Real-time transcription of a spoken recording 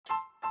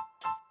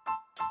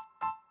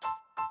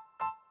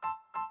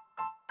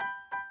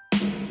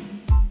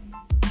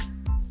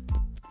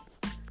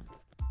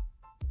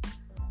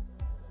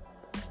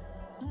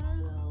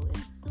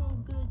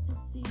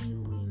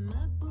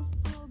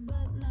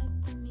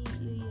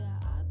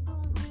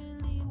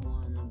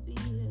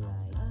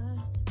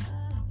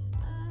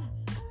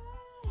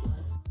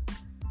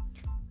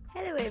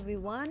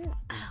everyone.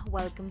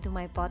 Welcome to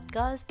my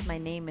podcast. My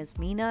name is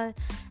Meena,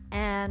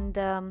 and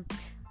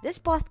this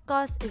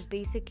podcast is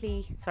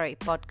basically,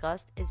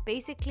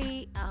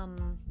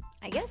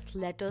 I guess,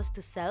 letters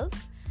to self,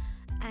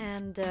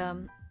 and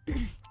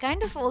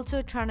kind of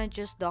also trying to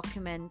just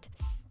document,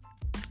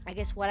 I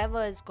guess,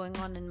 whatever is going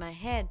on in my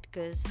head.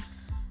 Because,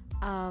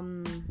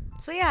 um,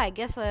 I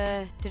guess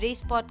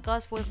today's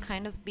podcast will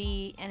kind of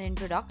be an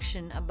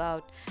introduction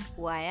about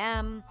who I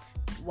am,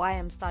 why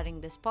I'm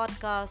starting this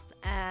podcast,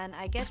 and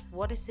I guess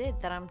what is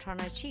it that I'm trying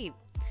to achieve.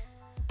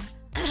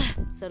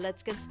 So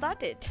let's get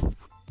started.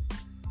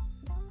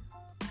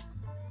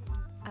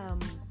 Um,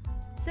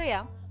 so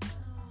yeah,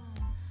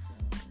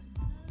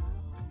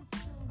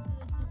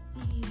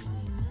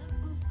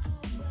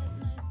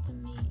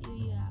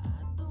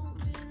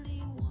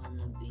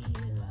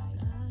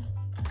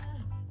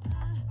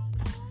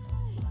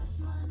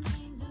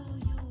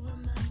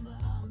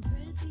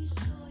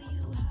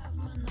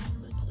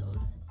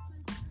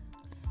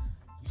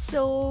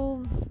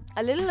 so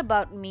a little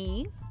about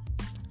me.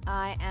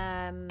 I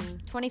am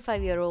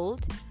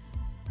 25-year-old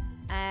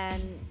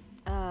and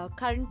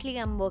currently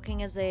I'm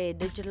working as a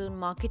digital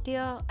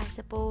marketer, I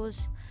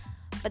suppose.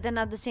 But then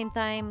at the same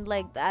time,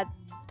 like that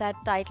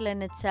title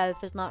in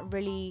itself is not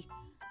really,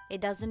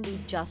 it doesn't do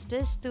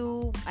justice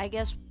to, I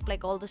guess,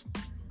 like all this.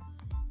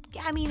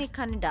 Yeah, I mean, it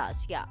kind of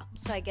does, yeah.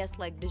 So I guess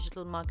like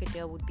digital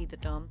marketer would be the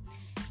term.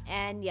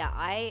 And yeah,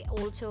 I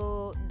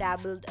also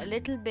dabbled a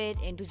little bit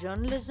into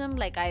journalism.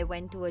 Like I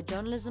went to a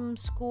journalism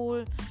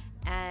school,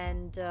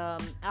 and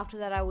after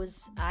that,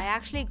 I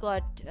actually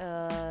got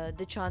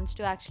the chance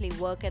to actually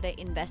work at an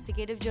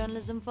investigative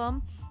journalism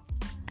firm.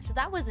 So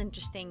that was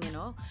interesting.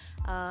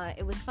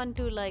 It was fun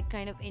to like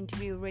kind of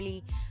interview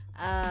really,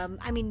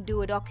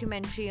 do a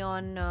documentary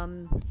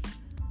on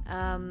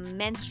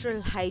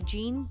menstrual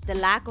hygiene, the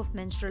lack of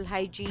menstrual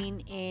hygiene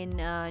in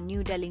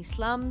New Delhi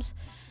slums,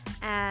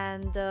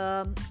 and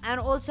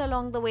also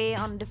along the way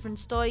on different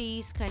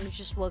stories, kind of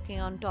just working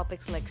on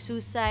topics like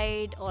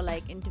suicide or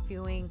like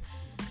interviewing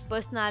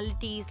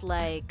personalities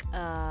like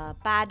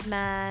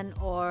Padman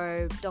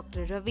or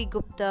Dr. Ravi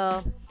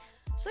Gupta.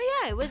 So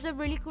yeah, it was a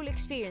really cool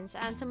experience.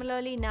 And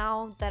similarly,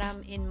 now that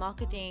I'm in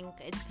marketing,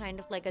 it's kind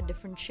of like a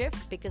different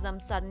shift because I'm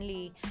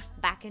suddenly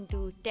back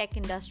into tech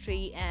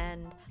industry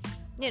and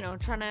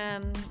trying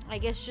to, I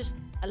guess, just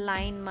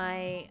align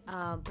my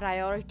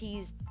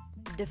priorities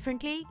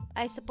differently,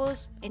 I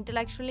suppose,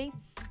 intellectually.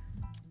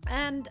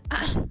 And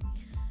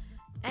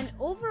and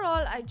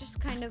overall, I just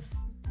kind of,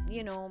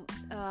 you know,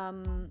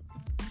 um,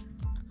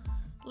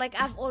 like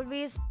I've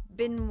always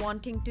been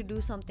wanting to do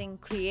something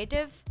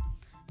creative,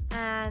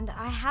 and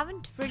I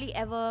haven't really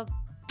ever.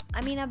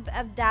 I mean,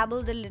 I've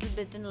dabbled a little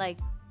bit in like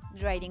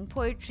writing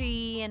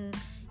poetry and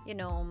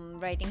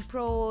writing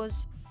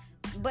prose,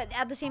 but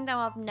at the same time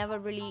I've never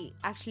really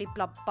actually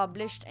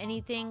published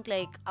anything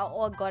like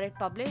or got it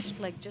published,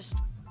 like just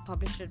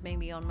published it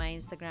maybe on my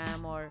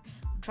Instagram or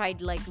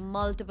tried like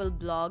multiple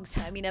blogs.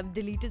 I mean, I've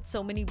deleted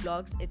so many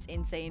blogs, it's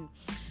insane.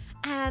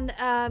 And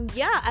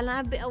yeah, and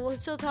I've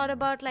also thought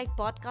about like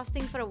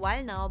podcasting for a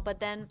while now, but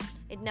then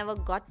it never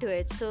got to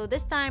it. So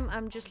this time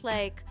I'm just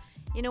like,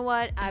 you know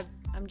what,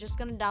 I'm just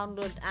gonna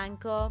download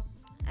Anchor,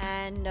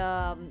 and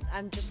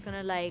I'm just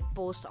gonna like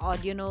post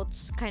audio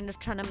notes, kind of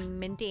trying to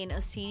maintain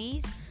a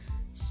series.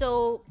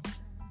 So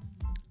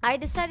I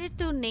decided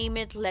to name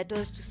it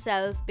Letters to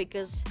Self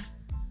because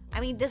I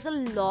mean there's a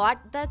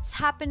lot that's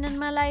happened in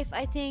my life,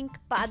 I think,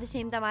 but at the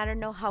same time I don't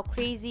know how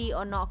crazy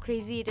or not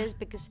crazy it is,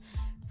 because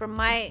from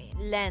my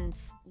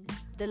lens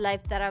the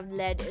life that I've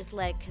led is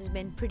like has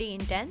been pretty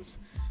intense.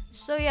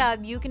 So yeah,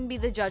 you can be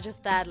the judge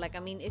of that. Like I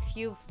mean, if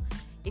you've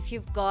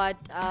got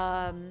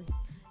I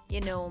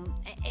don't know,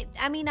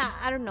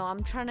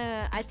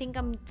 I think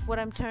what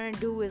I'm trying to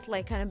do is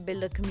like kind of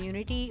build a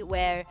community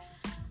where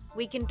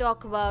we can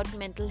talk about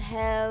mental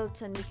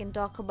health, and we can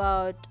talk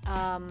about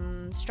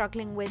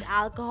struggling with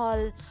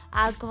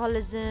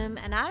alcoholism,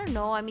 and I don't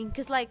know, I mean,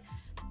 because like,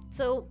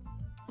 so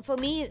for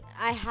me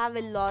I have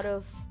a lot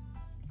of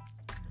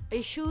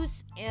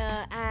issues,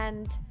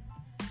 and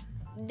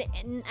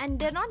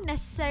they're not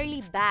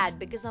necessarily bad,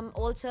 because I'm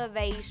also a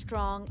very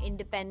strong,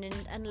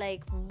 independent, and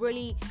like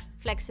really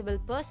flexible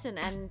person,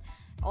 and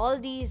all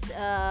these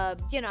all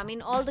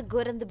the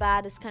good and the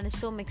bad is kind of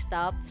so mixed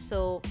up.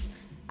 So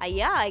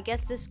yeah, I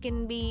guess this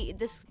can be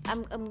this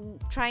I'm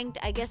trying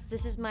to, I guess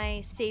this is my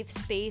safe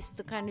space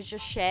to kind of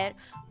just share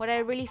what I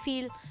really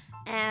feel.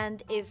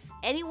 And if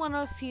any one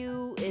of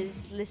you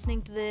is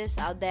listening to this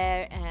out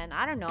there, and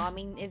I don't know, I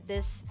mean,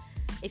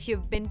 if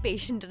you've been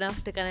patient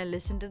enough to kind of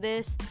listen to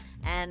this,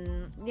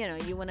 and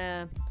you want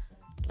to,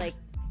 like,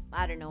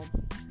 I don't know,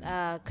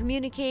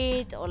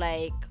 communicate, or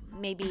like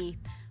maybe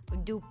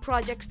do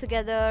projects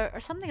together or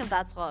something of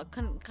that sort,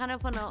 kind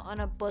of on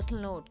a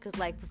personal note, because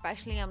like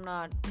professionally I'm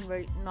not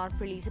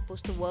really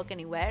supposed to work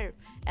anywhere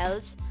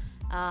else,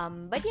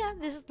 but yeah,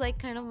 this is like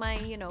kind of my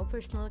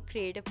personal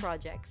creative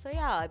project. So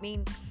yeah, I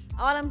mean,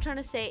 all I'm trying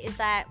to say is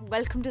that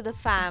welcome to the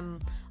fam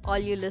all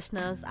you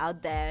listeners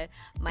out there.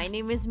 My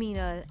name is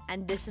Meena,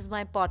 and this is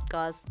my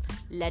podcast,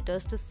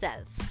 Letters to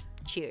Self.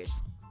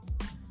 Cheers.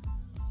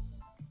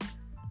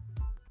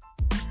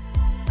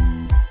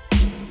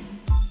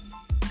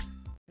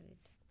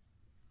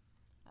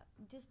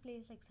 Just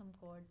plays like some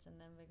chords, and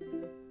then we're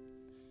gonna.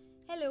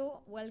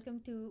 Hello, welcome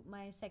to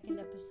my second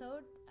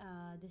episode.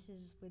 This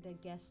is with a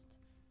guest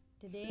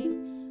today,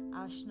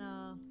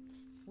 Ashna,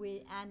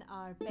 and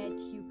our pet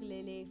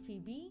ukulele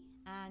Phoebe,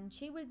 and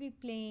she will be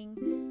playing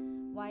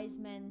 "Wise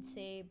Men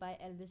Say" by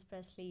Elvis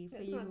Presley for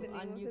That's you not the name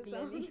on of the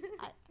song. ukulele.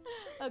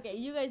 Okay,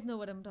 you guys know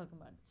what I'm talking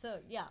about. So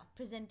yeah,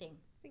 presenting.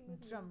 Sing with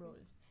me, Drum okay? roll.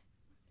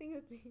 Sing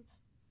with me.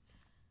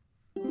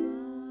 Wise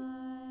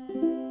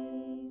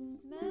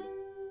men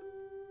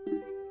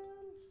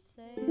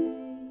say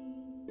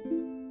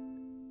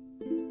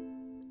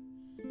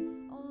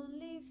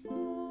only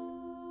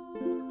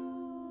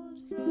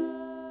fools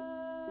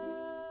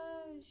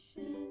rush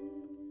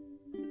in,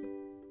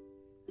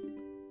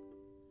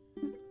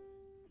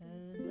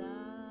 'cause I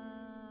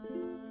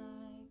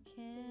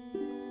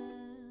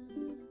can't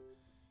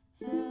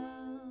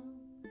help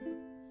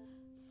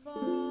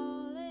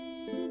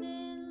falling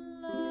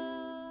in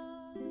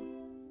love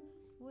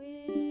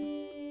with you.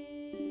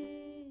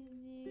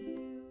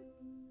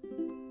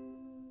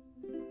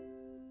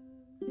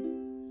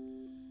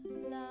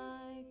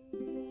 Like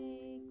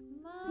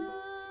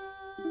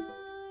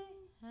my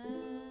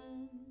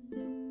hand,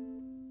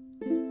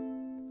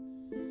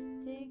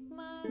 take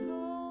my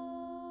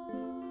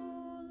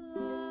whole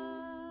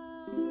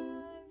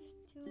life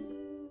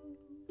too,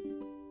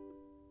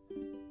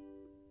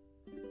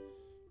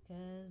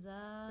 'cause I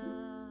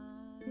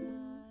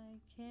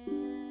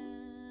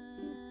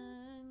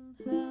can't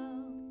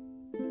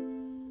help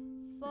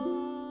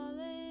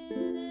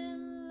falling in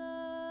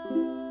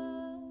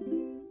love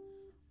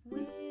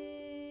with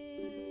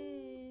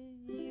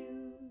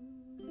you.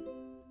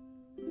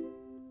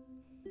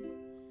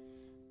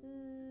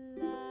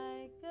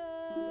 Like a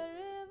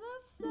river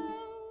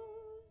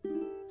flows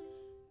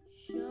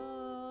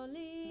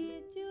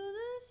surely to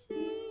the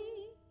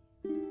sea,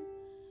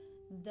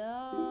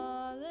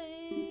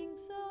 darling,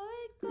 so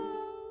it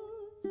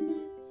goes.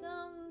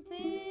 Some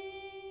things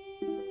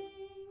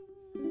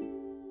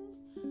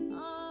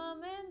are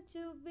meant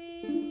to be.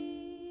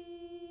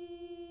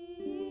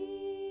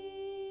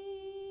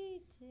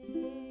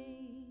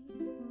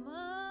 Take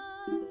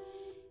my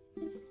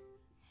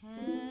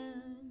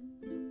hand,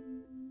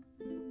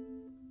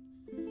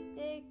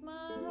 take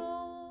my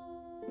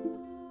whole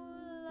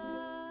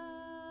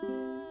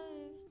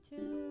life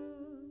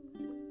too,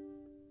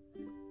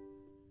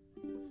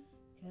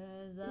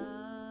 'cause I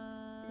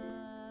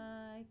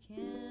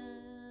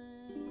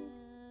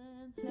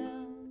can't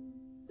help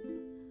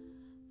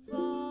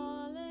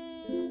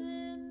falling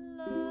in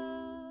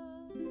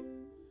love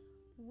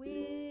with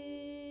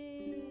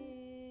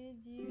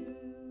you.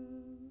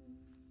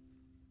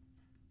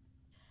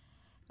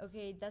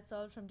 Okay, that's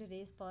all from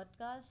today's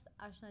podcast.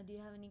 Ashna, do you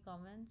have any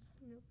comments?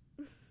 No.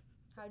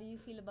 How do you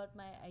feel about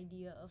my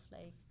idea of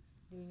like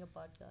doing a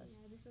podcast?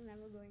 Yeah, this is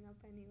never going up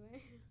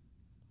anywhere.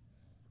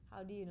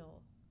 How do you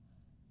know?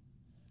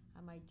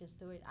 I might just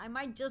do it. I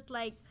might just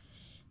like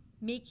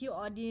make your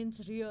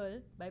audience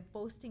real by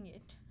posting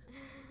it.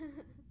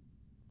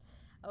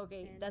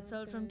 Okay, Yeah, no that's one's all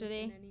gonna from listen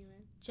today.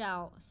 anyway.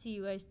 Ciao. See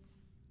you guys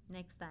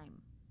next time.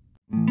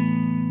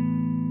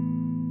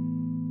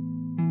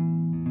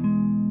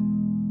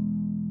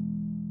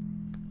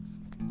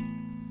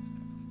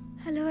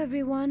 Hello,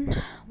 everyone.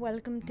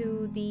 Welcome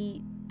to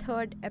the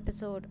third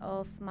episode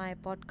of my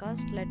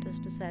podcast, Letters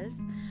to Self.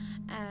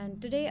 And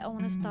today I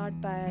want to start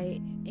by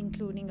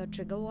including a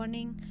trigger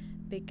warning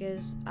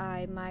because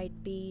I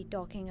might be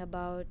talking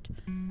about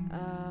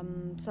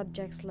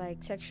subjects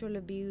like sexual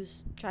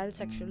abuse, child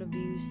sexual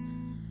abuse,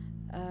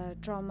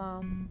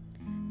 trauma,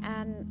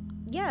 and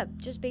yeah,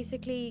 just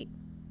basically,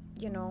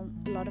 a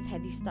lot of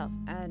heavy stuff.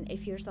 And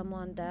if you're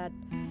someone that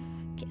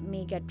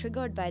may get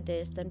triggered by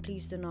this, then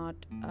please do not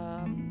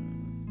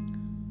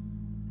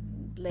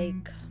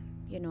like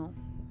you know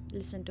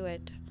listen to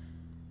it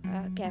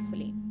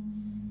carefully.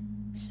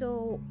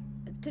 So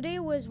today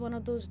was one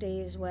of those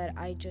days where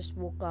I just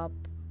woke up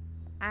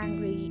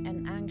angry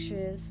and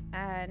anxious,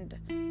 and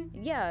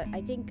yeah,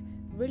 I think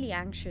really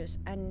anxious.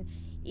 And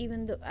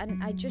even though,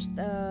 and I just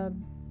I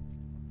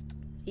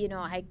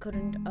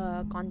couldn't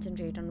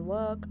concentrate on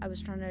work. I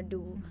was trying to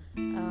do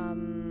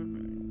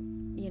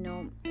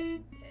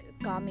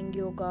calming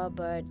yoga,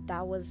 but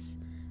that was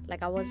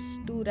like I was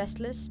too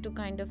restless to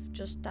kind of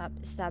just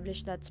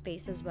establish that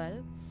space as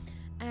well.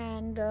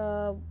 And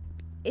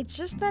it's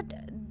just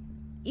that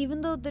even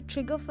though the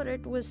trigger for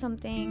it was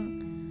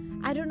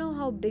something, I don't know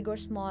how big or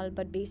small,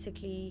 but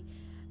basically,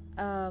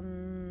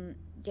 um,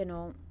 you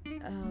know,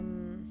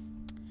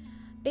 um,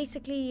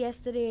 basically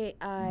yesterday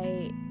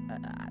I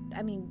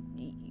mean,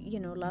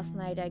 last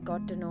night I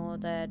got to know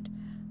that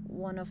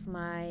one of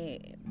my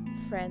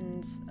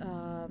friends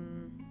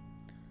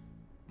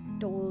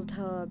told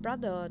her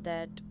brother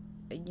that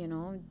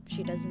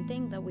she doesn't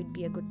think that we'd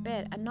be a good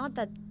pair. And not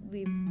that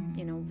we've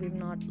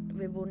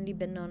only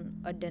been on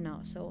a dinner,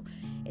 so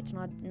it's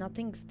not,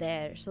 nothing's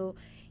there. So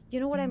you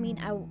know what I mean.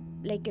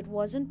 Like, it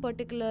wasn't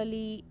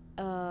particularly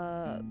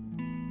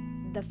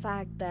the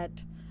fact that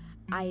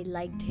I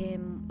liked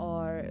him,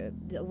 or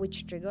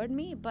which triggered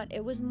me, but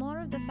it was more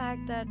of the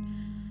fact that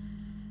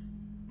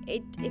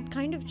it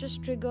kind of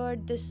just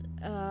triggered this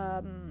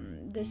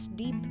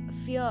deep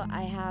fear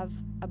I have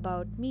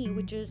about me,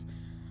 which is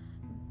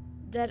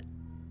that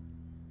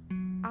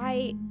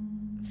I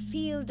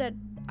feel that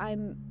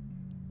I'm,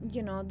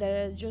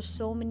 there are just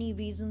so many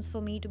reasons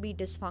for me to be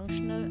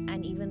dysfunctional.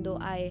 And even though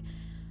I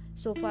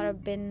so far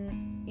have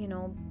been,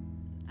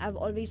 I've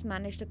always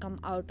managed to come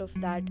out of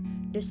that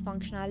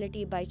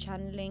dysfunctionality by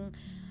channeling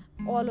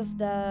all of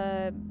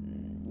the,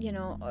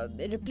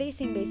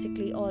 replacing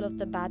basically all of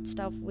the bad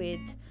stuff with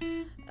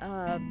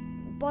uh,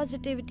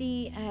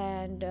 positivity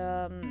and,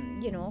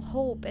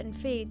 hope and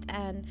faith,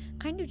 and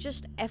kind of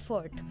just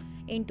effort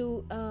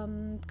into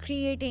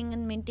creating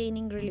and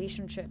maintaining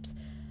relationships.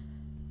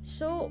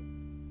 So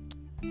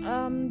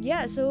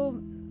yeah, so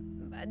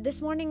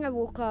this morning I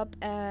woke up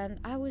and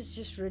I was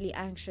just really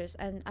anxious,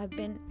 and I've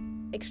been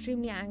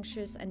extremely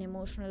anxious and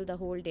emotional the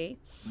whole day.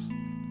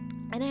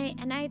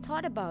 And I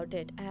thought about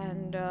it,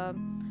 and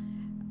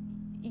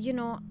you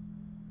know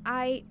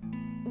I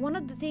one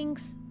of the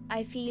things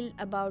I feel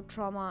about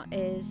trauma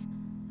is,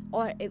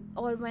 or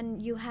when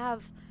you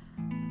have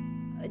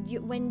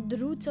when the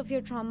roots of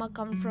your trauma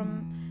come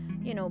from,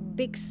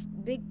 big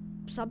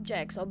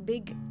subjects or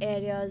big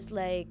areas,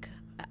 like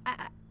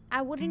I,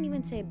 I I wouldn't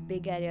even say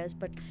big areas,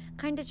 but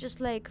kind of just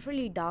like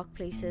really dark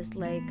places,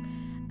 like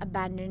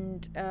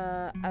abandonment,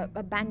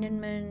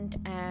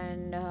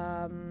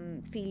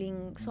 and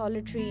feeling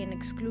solitary and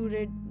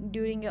excluded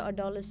during your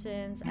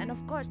adolescence, and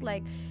of course,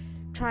 like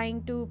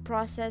trying to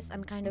process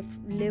and kind of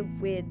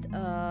live with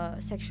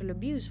sexual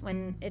abuse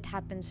when it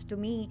happens to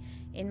me.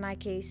 In my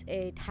case,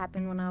 it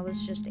happened when I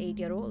was just 8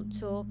 year old.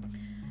 So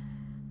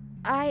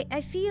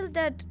I feel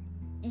that,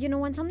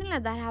 when something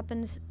like that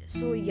happens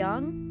so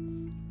young,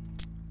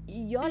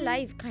 your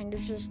life kind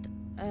of just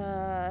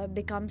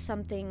becomes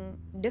something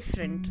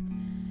different,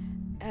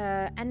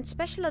 and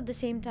special at the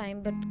same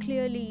time, but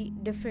clearly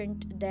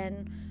different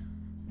than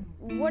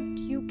what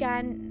you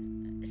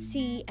can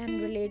see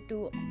and relate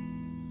to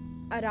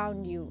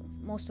around you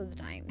most of the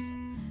times.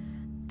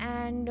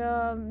 And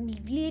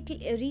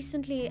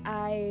recently,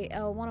 I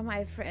one of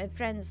my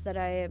friends that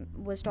I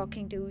was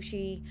talking to,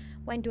 she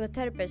went to a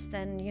therapist,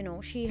 and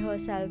she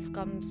herself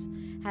comes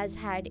has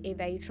had a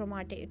very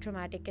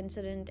traumatic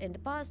incident in the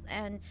past,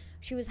 and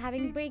she was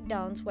having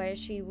breakdowns where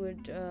she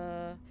would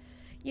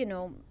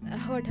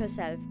hurt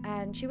herself,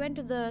 and she went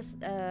to the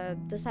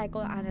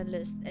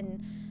psychoanalyst,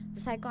 and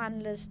the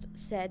psychoanalyst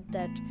said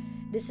that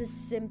this is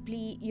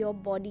simply your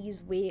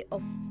body's way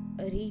of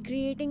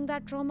recreating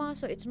that trauma.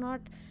 So it's not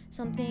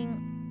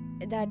something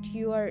that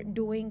you are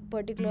doing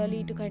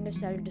particularly to kind of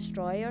self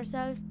destroy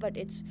yourself, but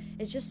it's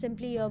just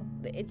simply your,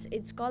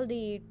 it's called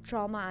the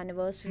trauma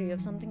anniversary or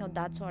something of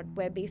that sort,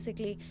 where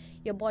basically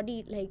your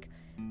body, like,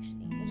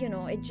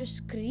 it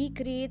just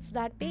recreates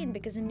that pain,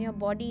 because in your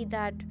body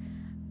that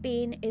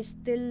pain is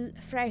still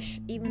fresh,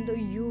 even though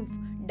you've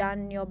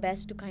done your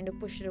best to kind of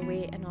push it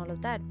away and all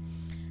of that.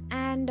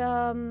 And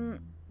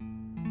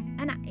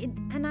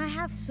I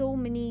have so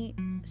many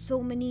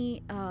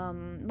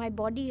my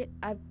body,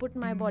 I've put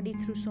my body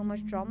through so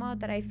much trauma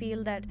that I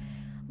feel that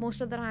most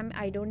of the time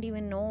I don't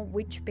even know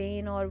which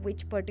pain or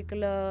which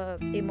particular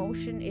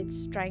emotion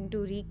it's trying to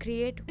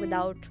recreate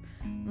without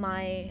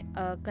my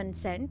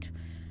consent.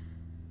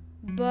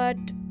 But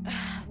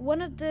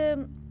one of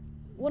the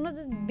one of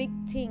the big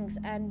things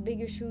and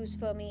big issues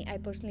for me, I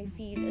personally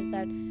feel, is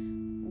that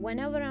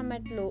whenever I'm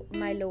at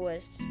my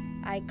lowest,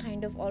 I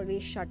kind of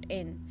always shut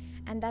in.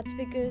 And that's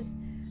because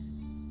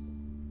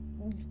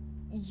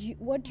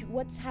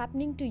what's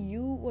happening to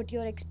you, what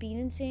you're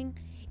experiencing,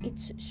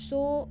 it's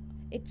so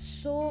it's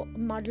so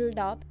muddled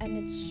up, and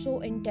it's so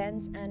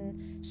intense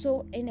and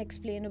so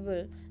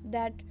inexplainable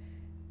that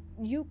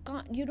you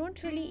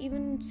don't really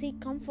even seek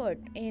comfort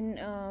in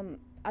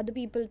other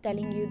people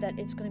telling you that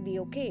it's going to be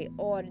okay,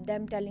 or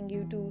them telling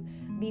you to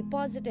be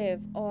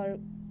positive, or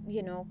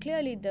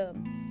clearly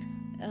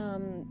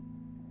um,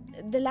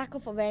 the lack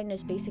of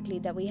awareness basically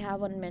that we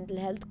have on mental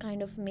health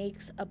kind of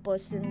makes a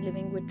person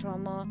living with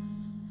trauma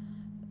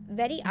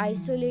very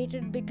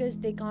isolated, because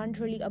they can't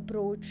really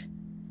approach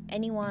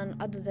anyone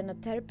other than a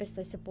therapist,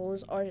 I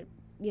suppose. Or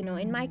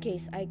in my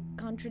case, I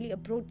can't really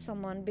approach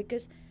someone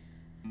because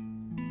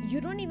you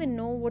don't even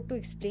know what to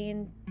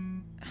explain,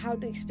 how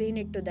to explain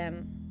it to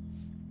them,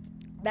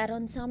 that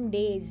on some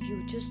days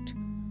you just,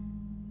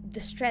 the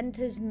strength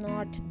is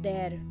not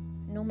there,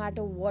 no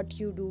matter what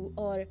you do,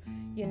 or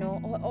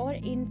or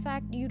in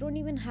fact you don't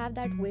even have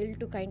that will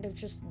to kind of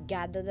just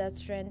gather that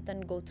strength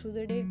and go through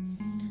the day.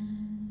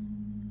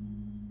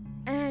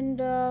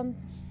 And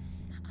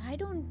I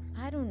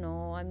don't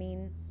know, I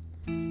mean,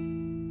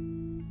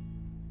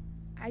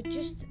 I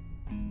just,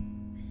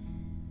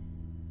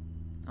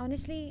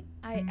 honestly,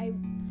 I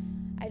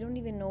don't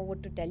even know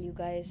what to tell you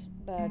guys,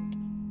 but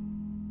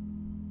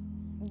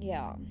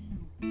Yeah,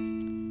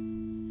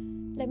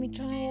 let me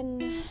try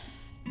and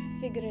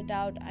figure it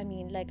out. I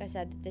mean, like I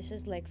said, this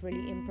is like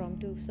really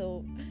impromptu,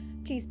 so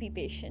please be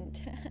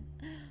patient.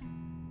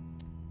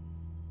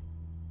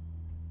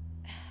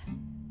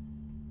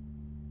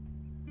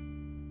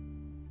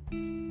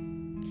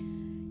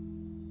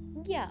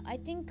 Yeah, I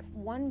think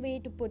one way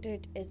to put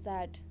it is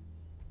that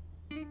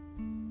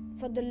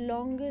for the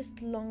longest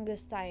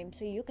time,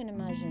 so you can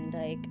imagine,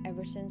 like,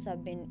 ever since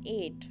I've been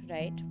 8,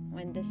 right,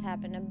 when this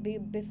happened,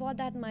 and before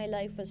that my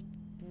life was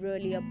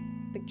really a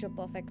picture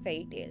perfect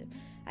fairy tale.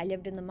 I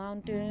lived in the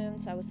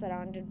mountains, I was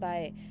surrounded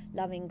by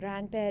loving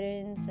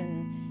grandparents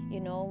and,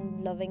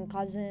 loving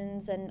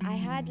cousins, and I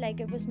had, like,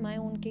 it was my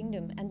own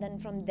kingdom. And then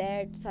from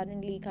there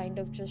suddenly kind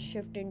of just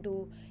shift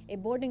into a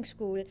boarding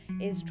school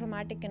is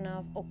traumatic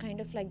enough, or kind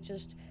of like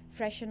just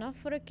fresh enough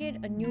for a kid,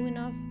 a new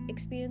enough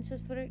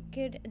experiences for a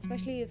kid,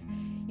 especially if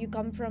you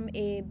come from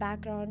a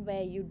background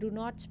where you do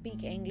not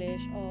speak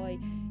English, or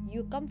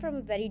you come from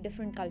a very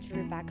different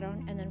cultural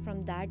background, and then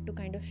from that to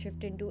kind of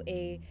shift into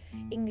a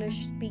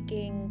English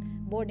speaking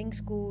boarding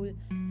school.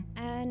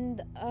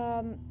 And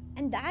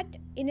that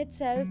in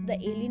itself, the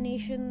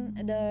alienation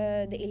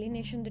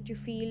that you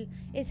feel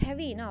is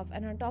heavy enough.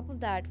 And on top of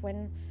that,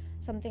 when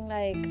something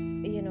like,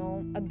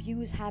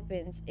 abuse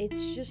happens,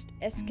 it's just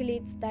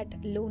escalates that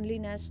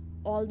loneliness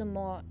all the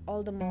more.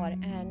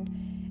 And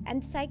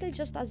the cycle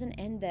just doesn't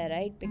end there,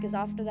 right? Because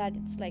after that,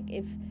 it's like,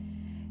 if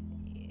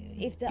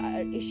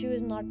the issue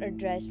is not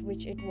addressed,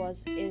 which it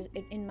was is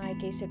it, in my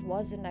case it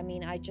wasn't. I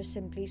mean, I just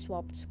simply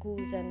swapped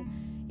schools, and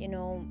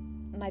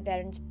my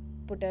parents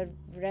put a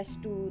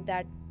rest to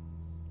that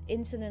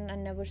incident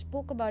and never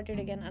spoke about it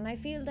again. And I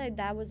feel that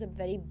that was a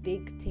very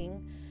big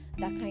thing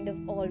that kind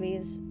of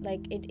always,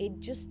 like, it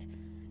just,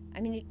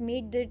 I mean, it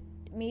made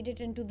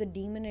it into the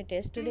demon it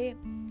is today.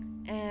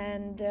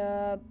 And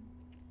uh,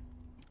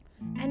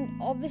 and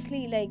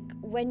obviously, like,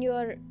 when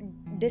you're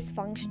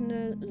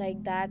dysfunctional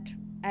like that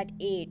at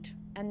 8,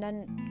 and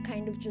then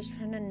kind of just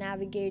trying to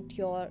navigate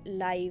your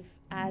life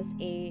as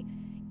a,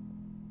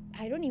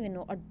 I don't even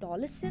know,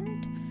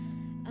 adolescent,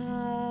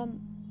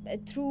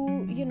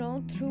 through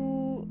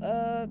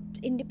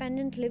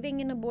independent living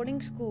in a boarding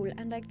school,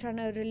 and like trying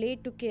to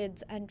relate to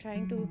kids and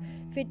trying to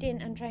fit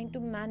in and trying to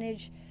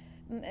manage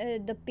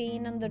the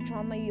pain and the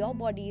trauma your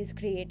body is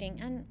creating.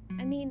 And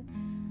I mean,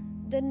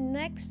 the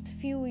next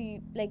few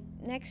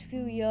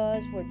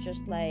years were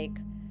just like,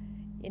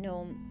 you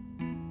know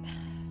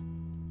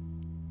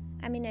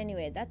I mean,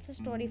 anyway, that's a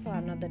story for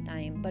another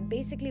time. But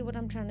basically what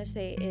I'm trying to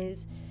say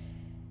is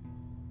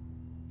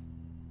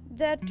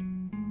that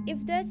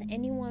if there's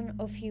any one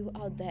of you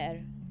out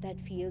there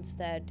that feels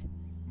that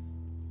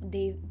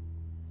they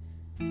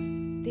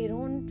they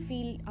don't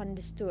feel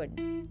understood,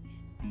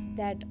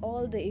 that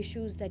all the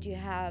issues that you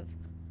have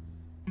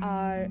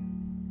are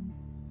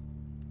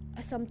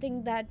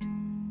something that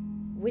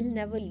will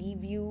never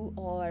leave you,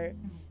 or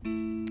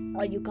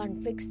you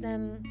can't fix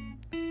them,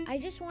 I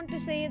just want to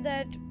say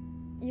that,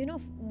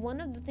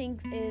 one of the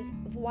things is,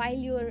 while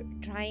you're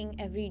trying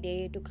every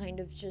day to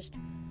kind of just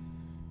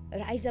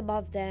rise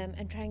above them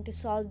and trying to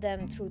solve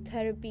them through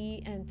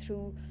therapy and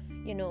through,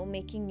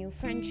 making new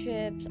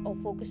friendships, or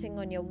focusing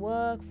on your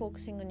work,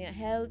 focusing on your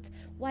health,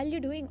 while you're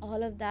doing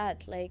all of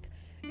that, like,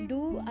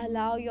 do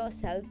allow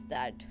yourself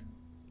that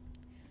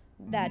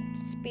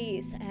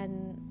space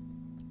and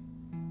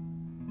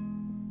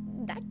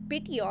that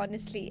pity.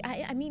 Honestly,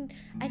 I mean,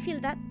 I feel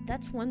that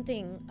that's one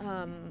thing.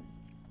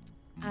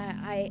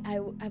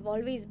 I've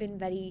always been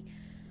very,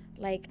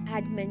 like,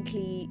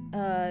 adamantly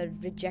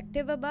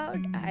rejective about.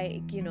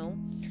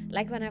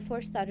 Like, when I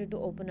first started to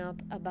open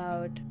up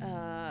about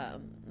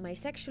my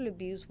sexual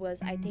abuse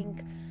was, I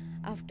think,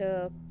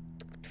 after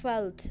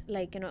 12th,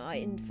 like,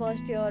 in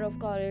first year of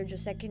college or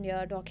second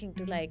year, talking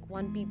to like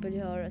one people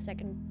here, a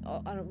second,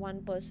 or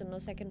one person or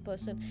second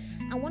person.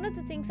 And one of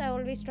the things I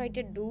always tried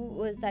to do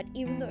was that,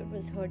 even though it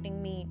was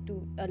hurting me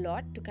to a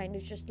lot to kind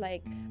of just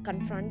like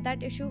confront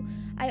that issue,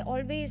 I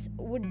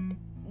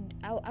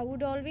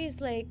would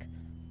always, like,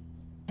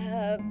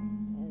 uh,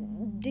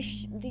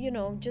 just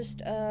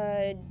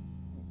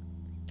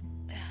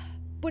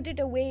put it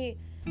away.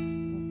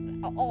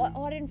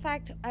 Or in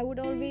fact, I would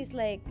always,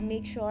 like,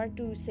 make sure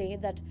to say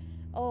that,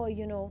 oh,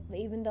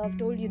 even though I've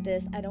told you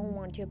this, I don't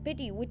want your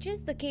pity, which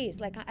is the case.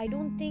 Like, I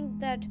don't think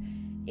that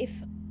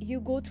if you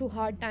go through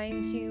hard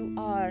times,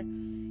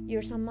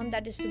 you're someone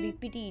that is to be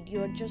pitied.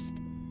 You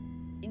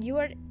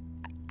are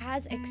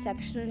as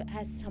exceptional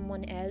as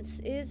someone else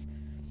is,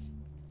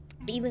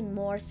 even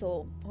more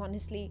so,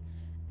 honestly.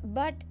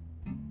 But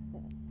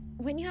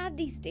when you have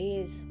these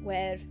days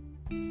where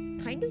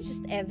kind of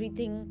just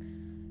everything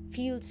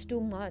feels too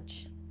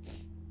much,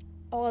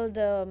 all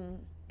the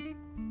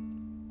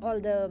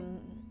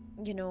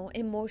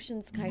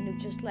emotions kind of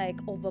just like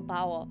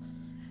overpower.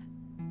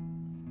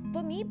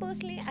 For me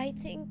personally, I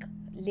think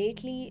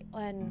lately,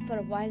 and for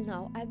a while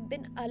now, I've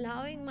been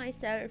allowing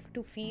myself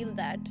to feel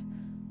that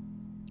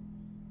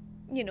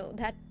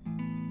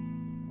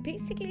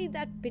basically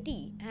that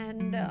pity,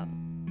 and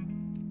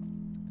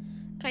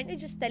kind of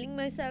just telling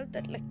myself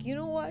that, like, you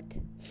know what,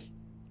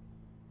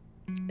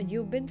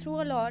 you've been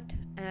through a lot,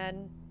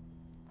 and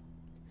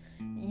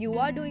you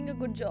are doing a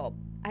good job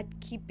at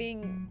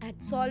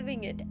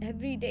solving it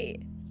every day.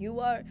 You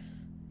are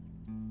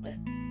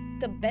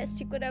the best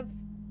you could have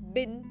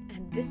been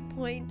at this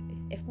point,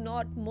 if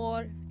not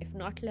more, if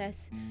not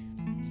less.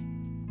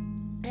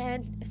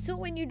 And so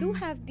when you do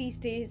have these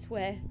days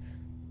where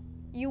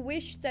you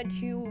wish that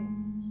you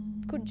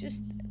could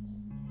just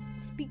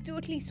speak to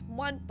at least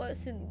one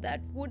person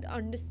that would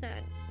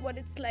understand what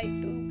it's like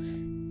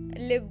to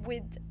live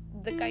with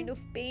the kind of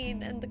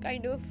pain and the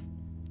kind of,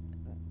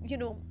 you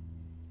know,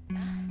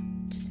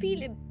 just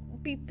be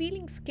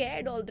feeling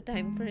scared all the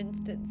time, for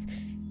instance,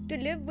 to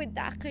live with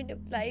that kind of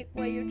life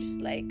where you're just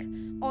like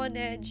on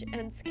edge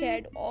and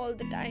scared all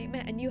the time,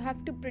 and you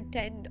have to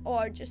pretend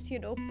or just,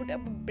 put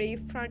up a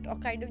brave front, or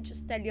kind of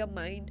just tell your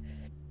mind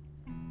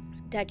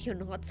that you're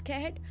not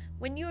scared.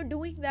 When you're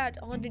doing that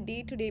on a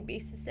day-to-day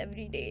basis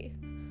every day,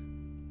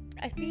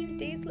 I feel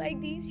days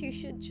like these,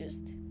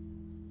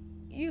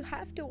 you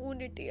have to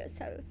own it to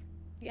yourself.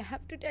 You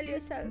have to tell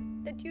yourself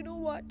that, you know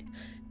what,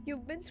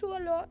 you've been through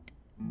a lot,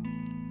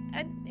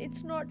 and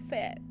it's not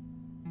fair,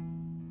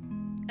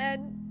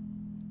 and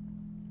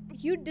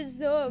you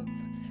deserve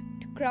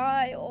to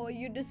cry, or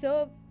you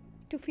deserve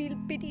to feel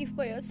pity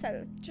for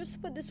yourself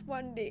just for this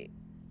one day.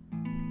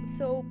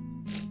 So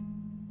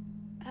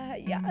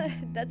yeah,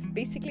 that's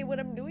basically what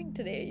I'm doing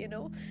today,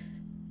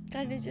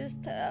 kind of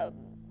just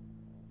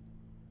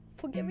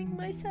forgiving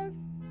myself,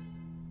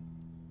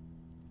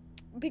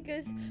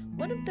 because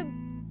one of the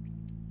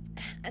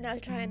and I'll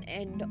try and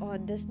end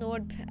on this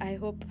note. I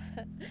hope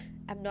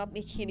I'm not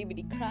making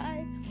anybody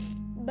cry,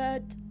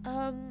 but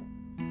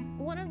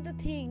one of the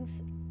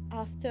things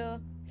after,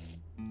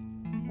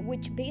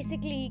 which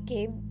basically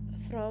came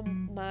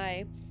from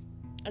my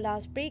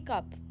last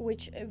breakup,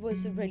 which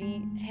was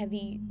really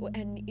heavy,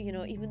 and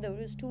even though it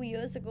was 2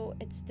 years ago,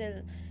 it's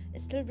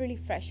still really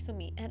fresh for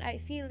me. And I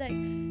feel like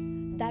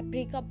that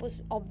breakup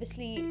was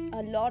obviously,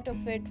 a lot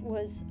of it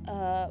was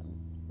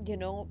you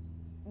know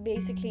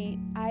basically,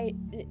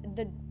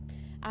 the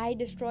I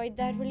destroyed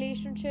that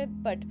relationship.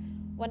 But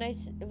when I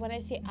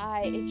say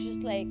I, it's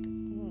just like,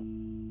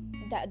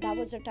 that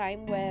was a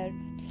time where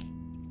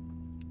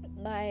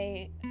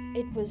my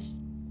it was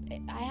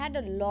I had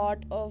a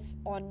lot of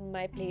on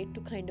my plate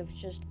to kind of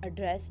just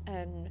address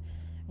and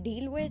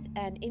deal with,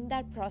 and in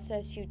that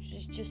process, you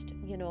just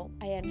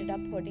I ended up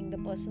hurting the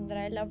person that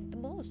I loved the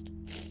most.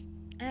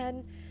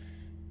 And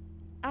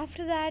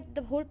after that,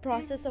 the whole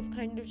process of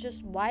kind of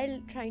just,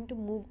 while trying to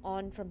move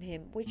on from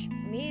him, which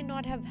may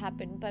not have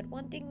happened, but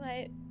one thing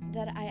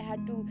that I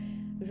had to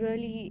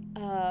really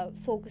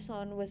focus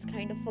on was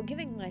kind of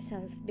forgiving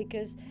myself,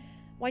 because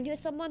when you're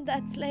someone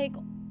that's like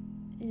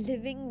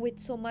living with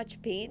so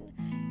much pain,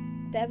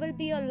 there will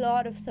be a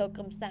lot of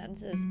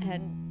circumstances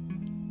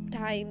and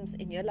times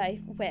in your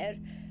life where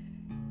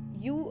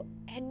you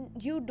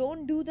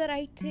don't do the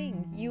right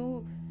thing.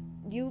 You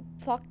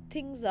fuck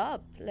things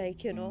up,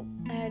 like,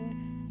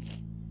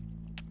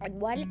 and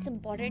while it's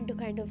important to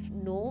kind of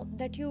know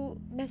that you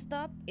messed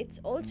up, it's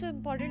also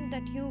important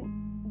that you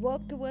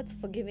work towards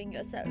forgiving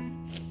yourself.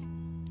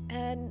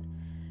 And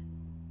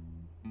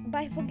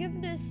by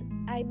forgiveness,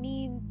 I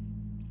mean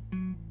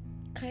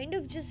kind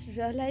of just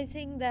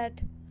realizing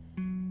that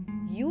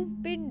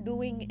you've been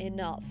doing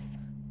enough.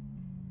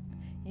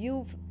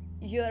 You're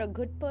a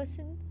good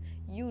person.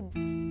 You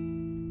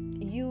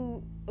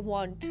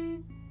want,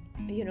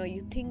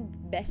 you think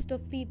best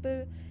of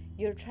people.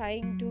 You're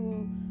trying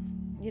to,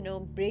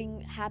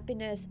 bring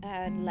happiness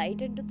and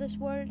light into this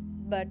world.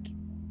 But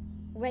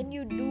when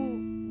you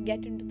do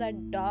get into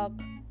that dark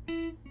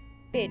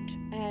pit,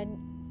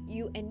 and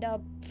you end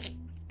up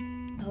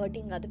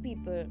hurting other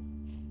people,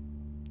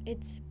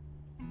 it's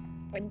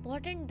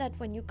important that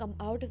when you come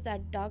out of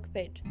that dark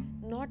pit,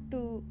 not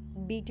to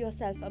beat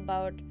yourself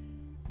about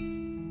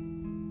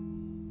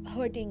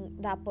hurting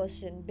that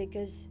person,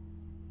 because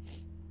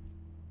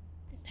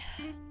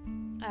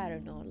I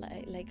don't know,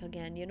 like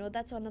again,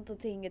 that's another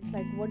thing. It's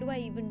like, what do I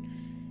even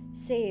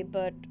say?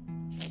 But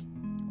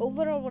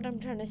overall, what I'm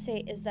trying to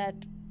say is that,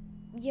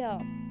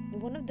 yeah,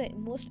 one of the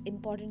most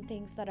important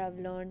things that I've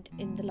learned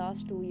in the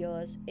last 2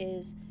 years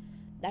is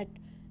that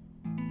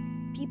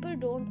people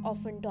don't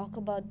often talk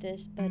about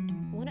this, but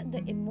one of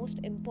the most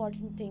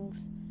important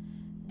things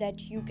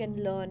that you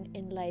can learn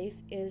in life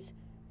is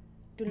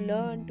to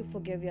learn to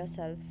forgive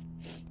yourself.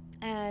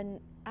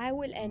 And I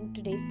will end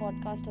today's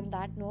podcast on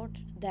that note,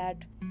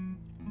 that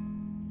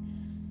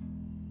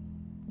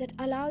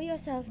allow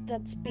yourself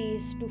that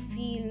space to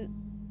feel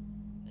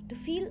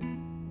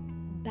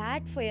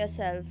bad for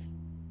yourself,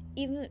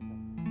 even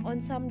on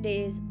some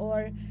days,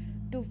 or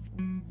to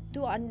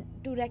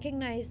to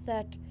recognize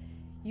that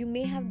you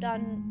may have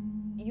not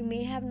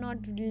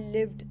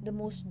lived the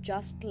most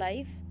just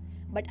life,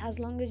 but as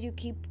long as you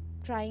keep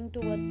trying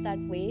towards that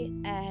way,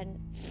 and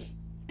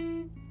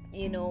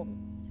you know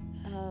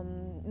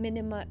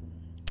minima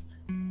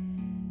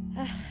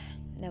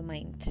never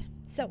mind.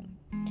 So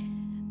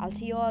I'll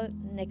see you all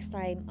next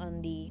time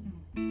on the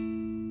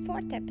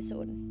fourth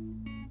episode.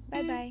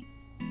 Bye bye.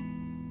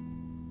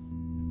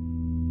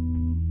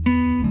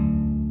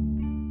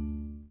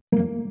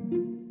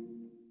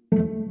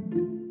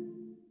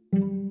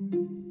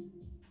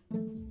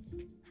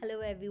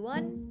 Hello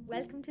everyone.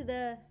 Welcome to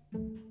the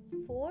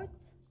fourth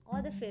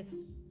or the fifth.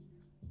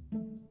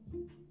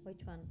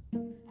 Which one?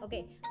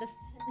 Okay,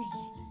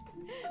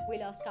 we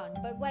lost count,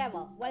 but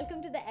whatever.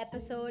 Welcome to the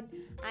episode.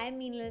 I'm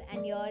Meenal,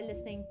 and you're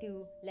listening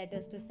to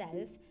Letters to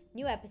Self.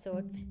 New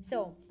episode.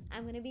 So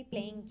I'm gonna be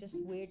playing just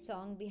weird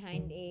song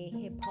behind a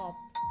hip hop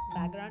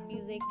background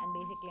music, and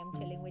basically I'm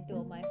chilling with two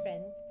of my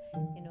friends.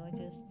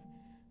 Just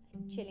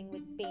chilling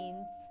with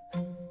paints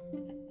and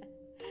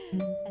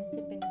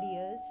sipping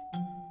beers.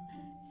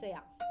 So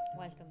yeah,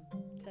 welcome.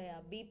 So yeah,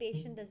 be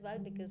patient as well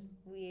because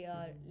we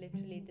are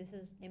literally this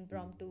is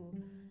impromptu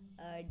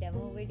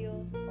demo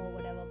video or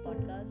whatever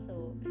podcast.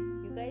 So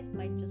you guys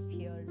might just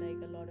hear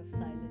like a lot of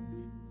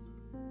silence.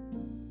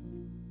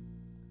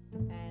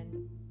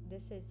 And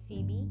this is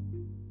Phoebe.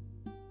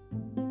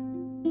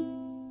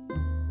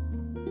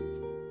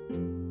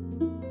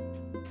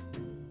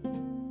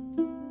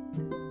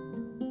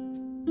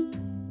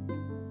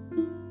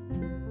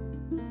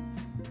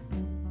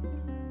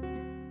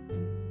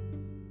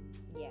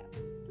 Yeah,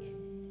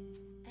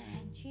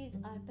 and she's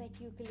our pet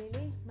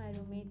ukulele, my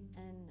roommate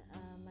and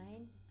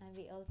mine. And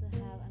we also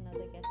have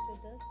another guest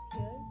with us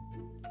here.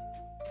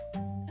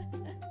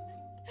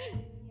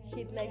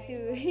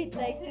 He'd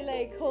like to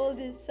like hold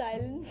his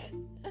silence.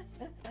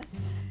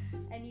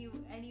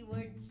 Any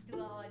words to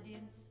our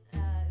audience,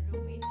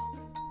 roommate?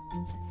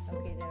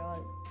 Okay, they're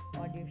all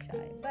audio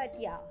shy, but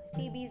yeah,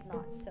 Phoebe's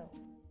not. So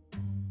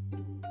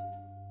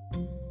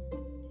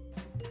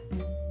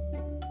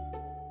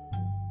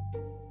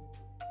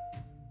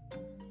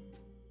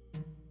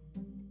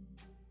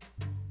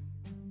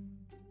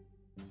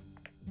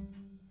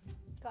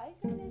guys,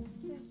 let's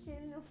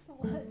chill.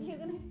 What you're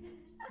gonna?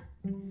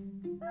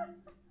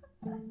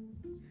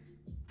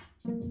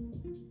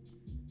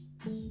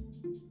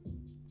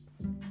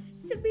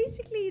 So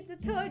basically, the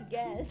third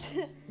guest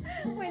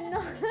will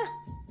not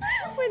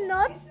will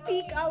not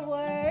speak a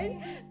word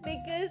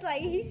because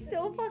like he's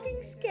so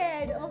fucking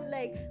scared of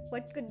like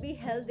what could be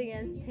held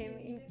against him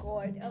in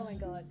court. Oh my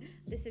god,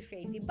 this is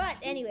crazy. But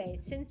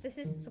anyway, since this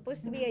is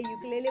supposed to be a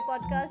ukulele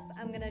podcast,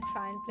 I'm gonna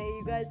try and play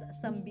you guys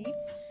some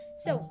beats.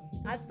 So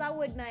I'll start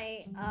with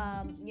my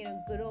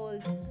good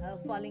old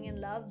falling in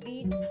love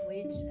beat,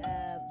 which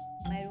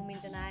my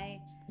roommate and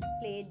I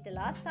played the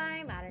last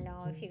time. I don't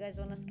know if you guys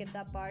want to skip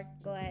that part,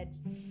 go ahead.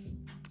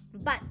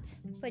 But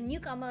for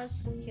newcomers,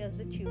 here's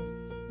the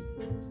tune.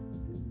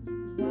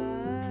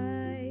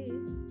 Wise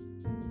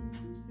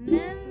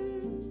men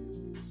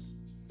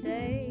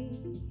say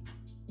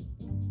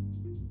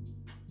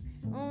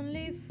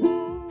only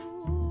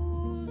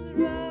fools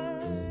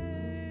rush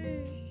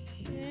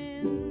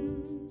in,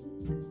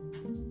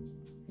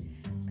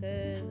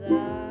 'cause I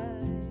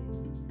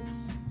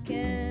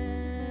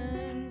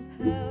can't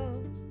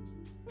help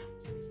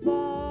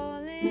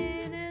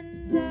falling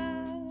in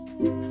love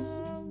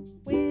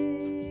with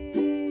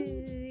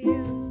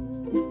you,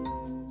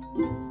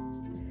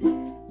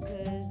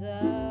 'cause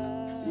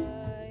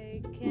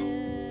I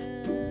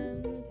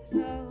can't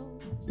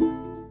help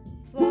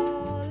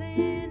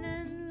falling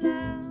in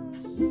love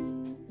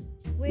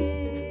with you.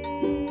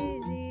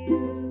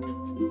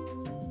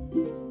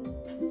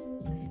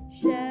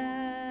 Shall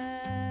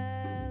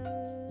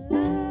I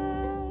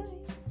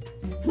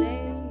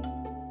stay?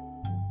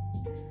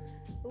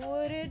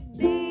 Would it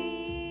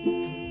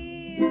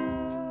be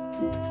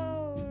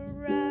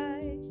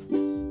alright?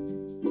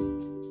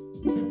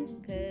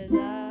 'Cause I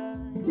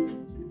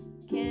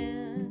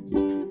can't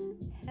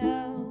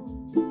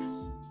help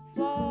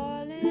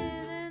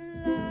falling in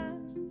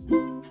love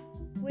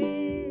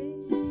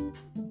with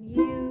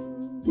you.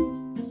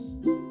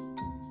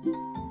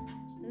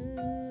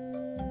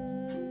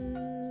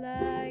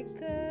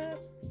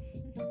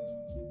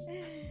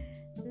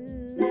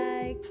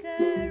 Like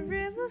a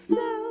river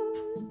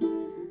flows,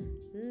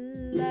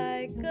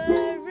 like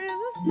a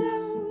river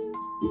flows,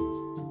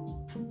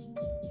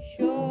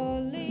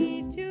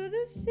 surely to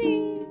the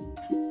sea.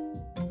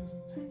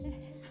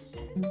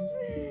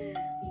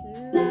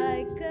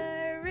 Like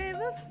a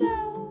river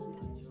flows,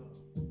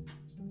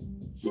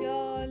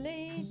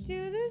 surely to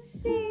the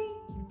sea.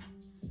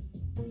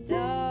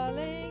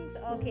 Darlings,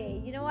 okay,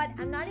 you know what?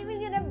 I'm not even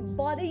gonna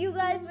bother you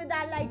guys with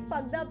that like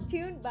fucked up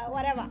tune, but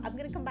whatever. I'm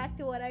gonna come back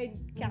to what I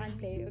can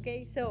play,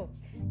 okay? So,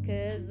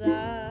 'cause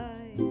I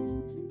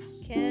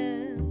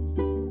can't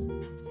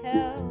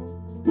help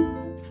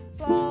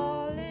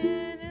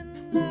falling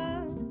in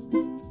love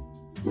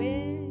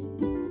with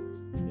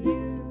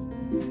you.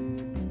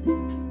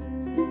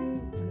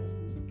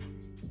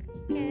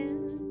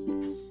 Can't,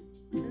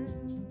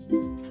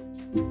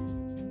 'cause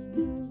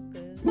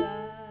I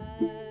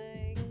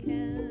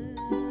can't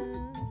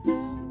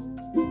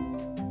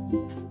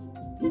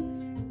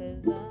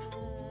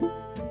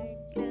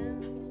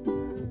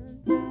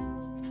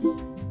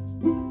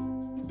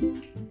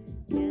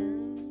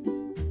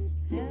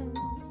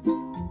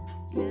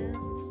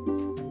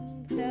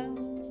help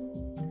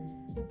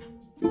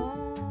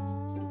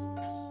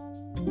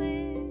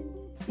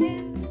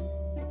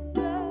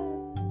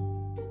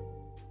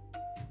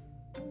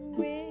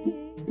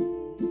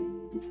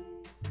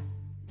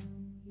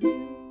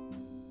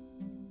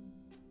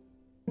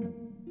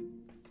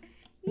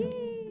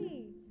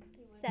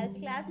ourselves,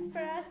 claps for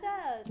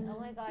ourselves. Oh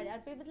my god, are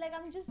people like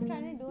I'm just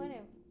trying to do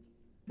it?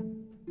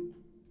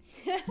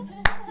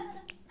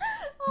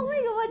 Oh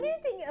my god, what do you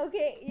think?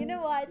 Okay, you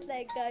know what?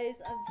 Like, guys,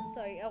 I'm so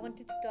sorry. I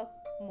wanted to talk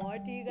more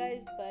to you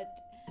guys, but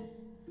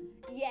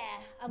yeah,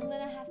 I'm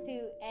gonna have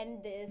to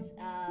end this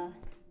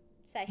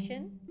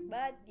session.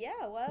 But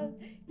yeah, well,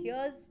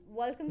 here's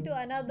welcome to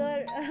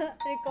another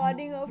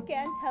recording of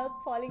Can't Help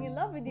Falling in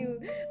Love with You.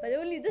 But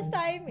only this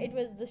time it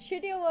was the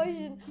shittier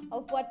version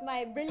of what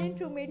my brilliant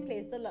roommate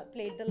played the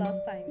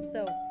last time.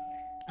 So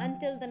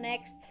until the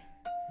next,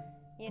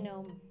 you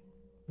know,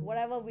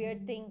 whatever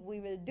weird thing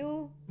we will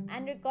do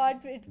and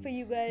record it for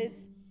you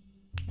guys.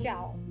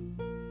 Ciao.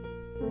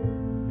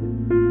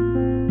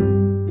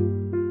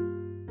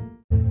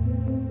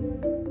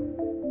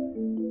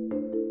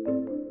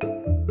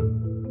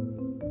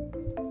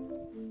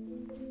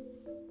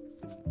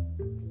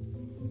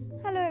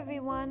 Hello,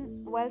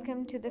 everyone.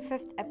 Welcome to the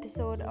fifth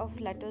episode of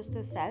Letters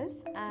to Self.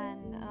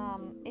 And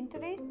in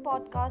today's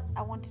podcast,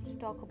 I wanted to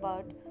talk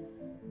about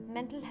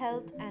mental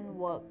health and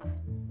work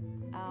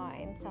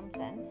in some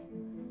sense.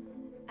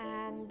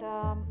 And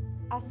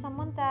as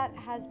someone that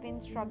has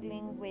been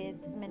struggling with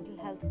mental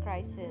health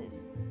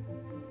crisis,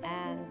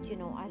 and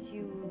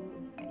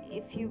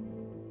if you've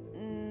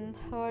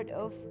heard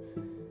of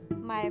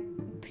my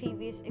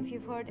if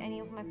you've heard any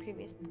of my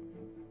previous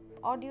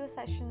audio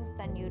sessions,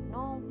 then you'd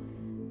know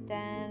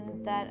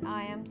then that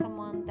I am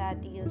someone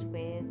that deals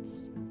with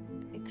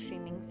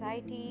extreme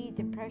anxiety,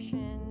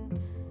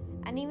 depression,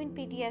 and even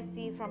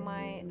PTSD from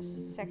my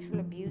sexual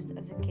abuse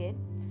as a kid.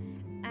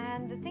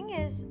 And the thing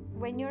is,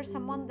 when you're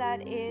someone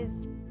that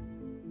is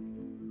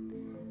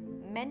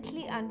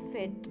mentally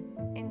unfit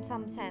in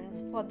some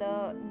sense for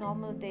the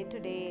normal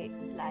day-to-day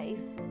life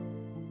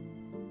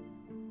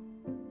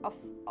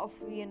of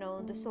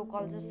the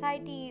so-called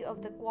society,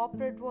 of the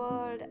corporate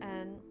world,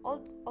 and all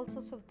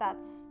sorts of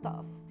that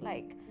stuff,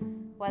 like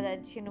whether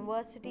it's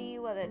university,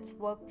 whether it's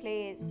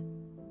workplace,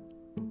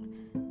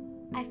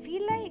 I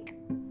feel like,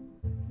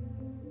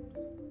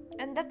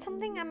 and that's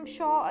something I'm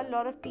sure a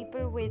lot of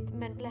people with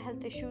mental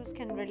health issues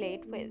can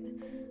relate with,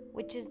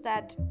 which is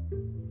that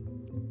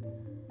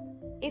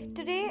if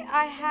today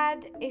I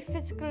had a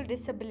physical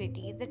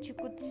disability that you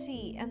could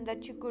see and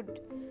that you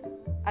could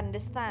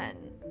understand,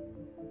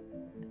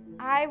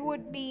 I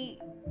would be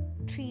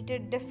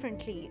treated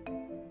differently,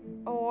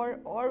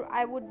 or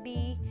I would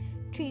be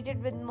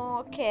treated with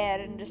more care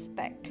and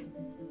respect.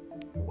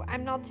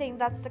 I'm not saying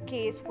that's the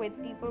case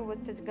with people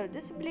with physical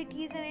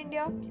disabilities in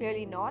India,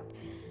 clearly not.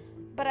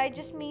 But I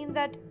just mean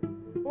that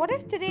what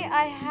if today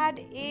I had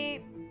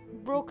a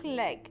broken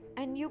leg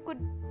and you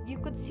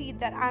could see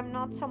that I'm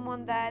not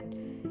someone that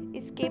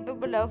is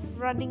capable of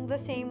running the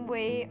same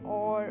way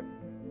or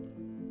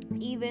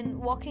even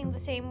walking the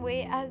same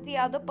way as the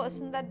other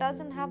person that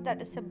doesn't have that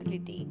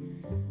disability.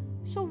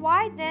 So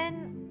why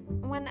then,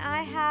 when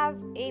I have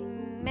a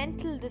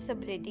mental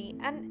disability,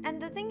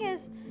 and the thing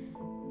is,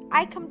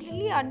 I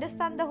completely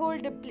understand the whole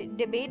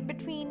debate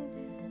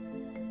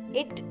between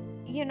it,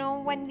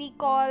 when we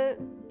call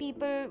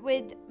people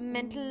with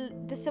mental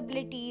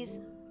disabilities,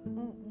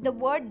 the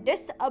word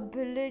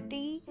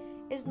disability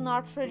is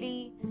not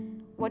really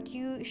what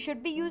you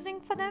should be using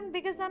for them,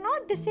 because they're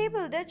not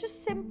disabled, they're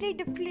just simply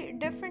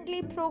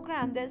differently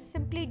programmed, they're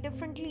simply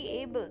differently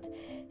abled.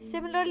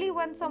 Similarly,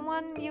 when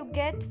someone you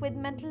get with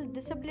mental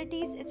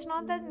disabilities, it's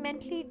not that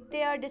mentally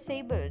they are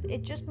disabled,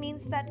 it just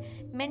means that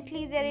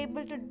mentally they're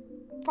able to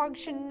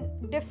function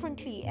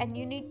differently and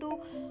you need to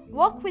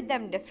work with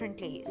them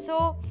differently.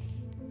 So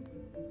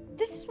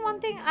this is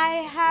one thing I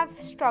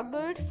have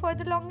struggled for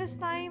the longest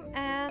time,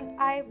 and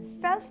I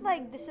felt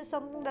like this is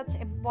something that's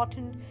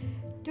important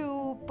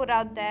to put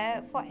out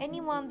there for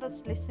anyone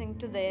that's listening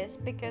to this,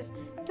 because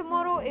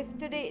tomorrow if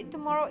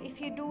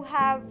you do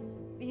have,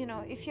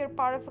 if you're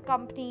part of a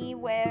company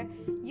where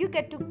you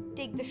get to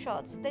take the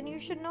shots, then you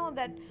should know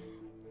that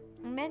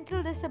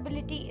mental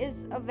disability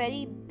is a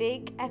very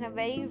big and a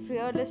very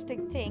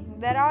realistic thing.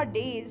 There are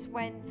days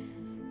when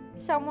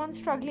someone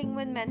struggling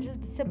with mental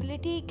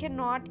disability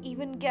cannot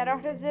even get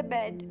out of the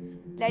bed,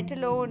 let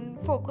alone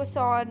focus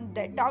on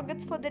their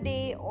targets for the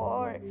day,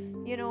 or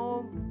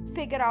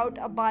figure out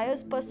a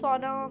buyer's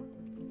persona.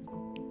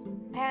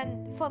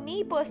 And for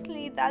me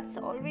personally, that's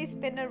always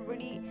been a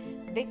really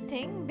big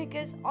thing,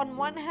 because on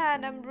one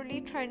hand I'm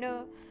really trying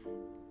to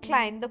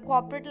climb the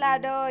corporate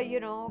ladder,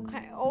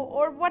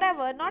 or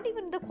whatever, not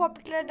even the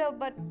corporate ladder,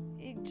 but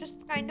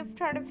just kind of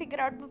trying to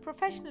figure out my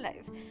professional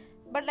life.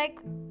 But like,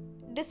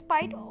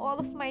 despite all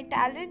of my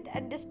talent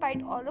and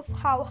despite all of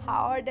how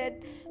hard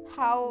and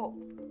how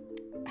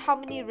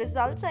many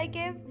results I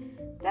give,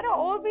 there are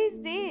always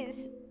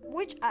days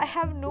which I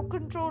have no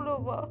control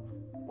over,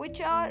 which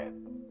are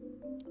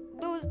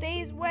those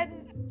days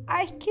when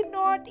I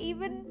cannot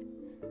even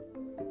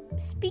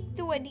speak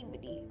to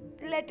anybody,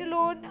 let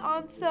alone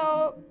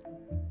answer,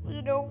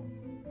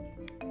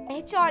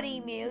 HR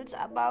emails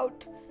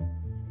about,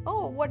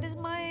 oh, what is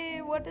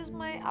my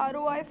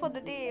ROI for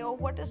the day, or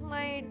what is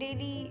my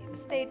daily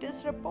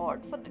status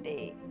report for the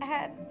day.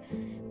 And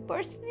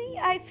Personally,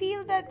 I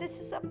feel that this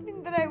is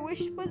something that I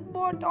wish was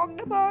more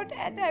talked about,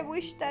 and I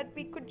wish that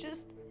we could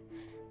just,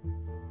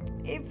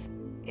 if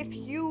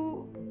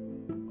you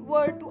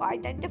were to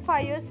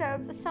identify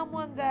yourself as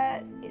someone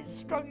that is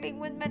struggling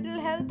with mental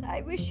health,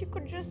 I wish you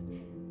could just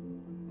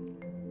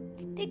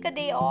take a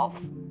day off,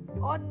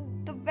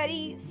 on the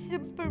very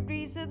simple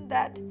reason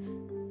that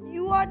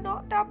you are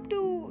not up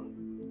to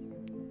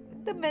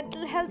the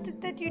mental health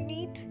that you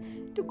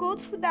need to go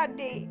through that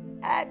day.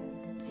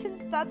 And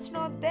since that's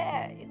not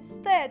there,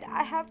 instead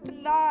I have to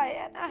lie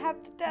and I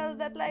have to tell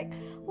that, like,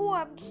 oh,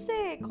 I'm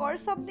sick or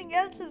something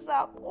else is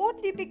up,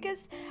 only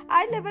because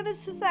I live in a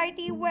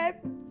society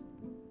where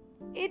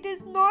it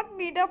is not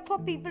made up for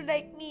people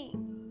like me.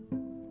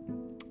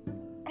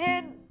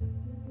 And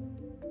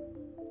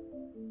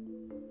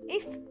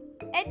if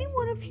any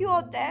one of you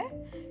out there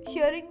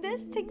hearing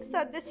this thinks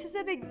that this is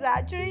an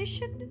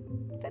exaggeration,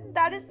 then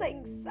that is the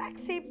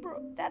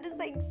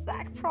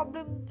exact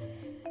problem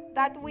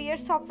that we are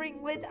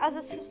suffering with as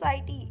a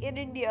society in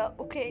India,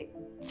 okay?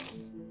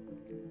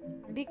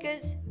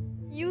 Because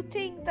you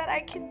think that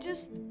I can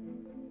just,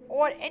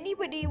 or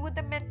anybody with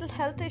a mental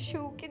health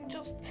issue can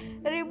just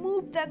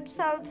remove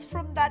themselves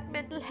from that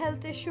mental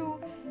health issue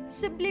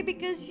simply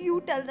because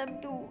you tell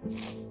them to.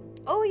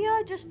 Oh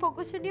yeah, just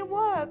focus on your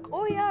work.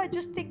 Oh yeah,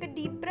 just take a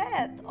deep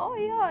breath. Oh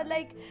yeah,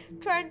 like,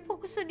 try and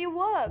focus on your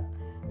work.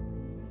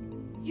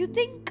 You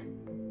think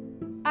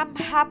I'm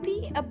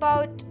happy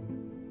about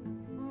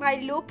my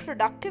low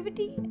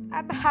productivity?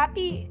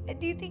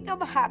 Do you think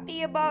I'm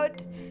happy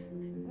about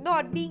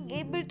not being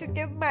able to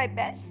give my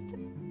best?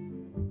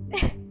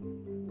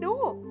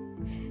 No.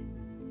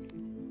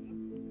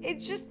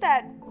 It's just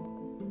that,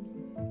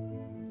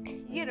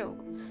 you know,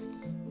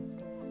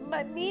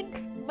 my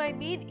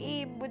main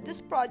aim with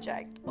this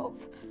project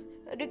of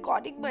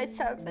recording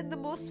myself in the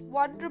most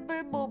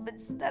vulnerable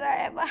moments that I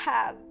ever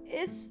have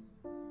is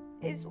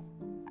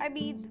I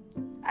mean,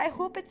 I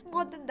hope it's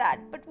more than that,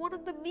 but one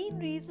of the main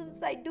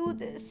reasons I do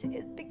this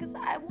is because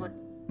I want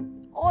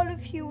all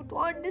of you to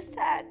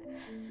understand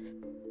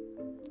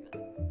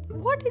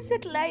what is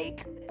it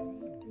like,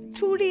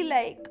 truly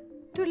like,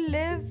 to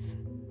live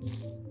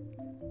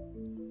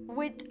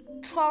with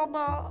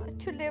trauma,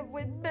 to live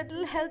with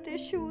mental health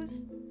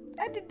issues.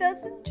 And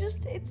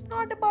it's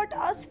not about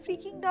us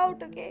freaking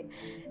out, okay?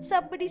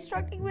 Somebody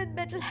struggling with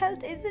mental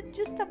health isn't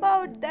just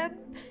about them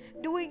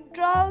doing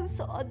drugs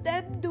or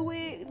them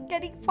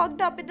getting fucked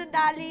up in an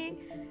alley,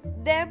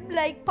 them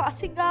like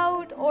passing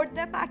out, or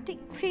them acting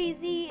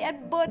crazy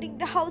and burning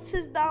the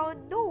houses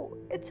down. No,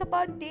 it's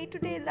about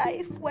day-to-day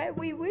life where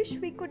we wish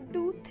we could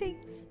do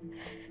things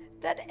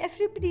that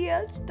everybody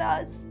else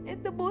does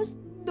in the most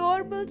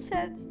normal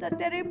sense, that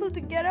they're able to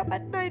get up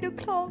at 9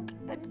 o'clock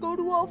and go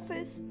to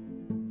office,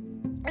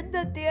 and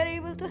that they are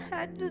able to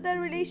handle their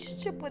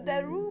relationship with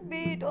their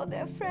roommate or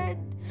their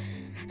friend.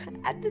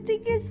 And the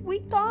thing is,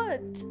 we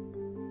can't.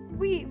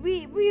 We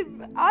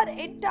our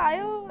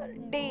entire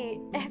day,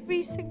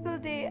 every single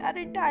day, our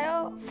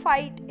entire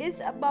fight is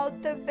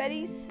about the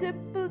very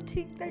simple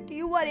thing that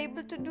you are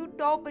able to do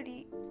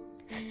normally.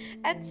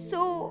 And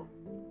so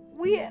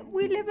we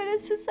live in a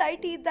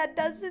society that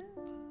doesn't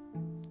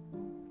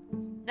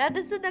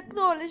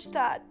acknowledge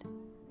that.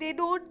 They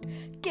don't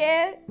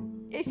care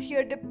if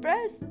you're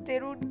depressed, they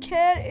don't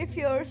care if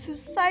you're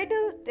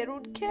suicidal, they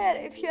don't care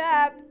if you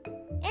have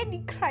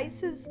any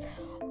crisis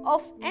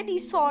of any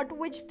sort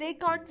which they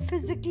can't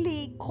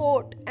physically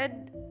quote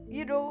and,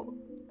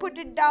 put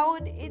it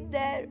down in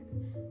their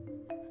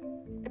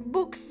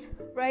books,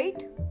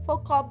 right, for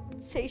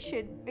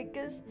compensation.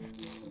 Because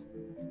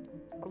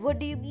what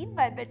do you mean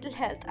by mental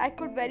health? I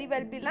could very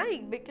well be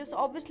lying, because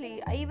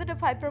obviously, even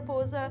if I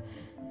propose a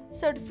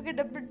certificate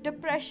of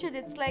depression,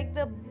 it's like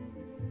the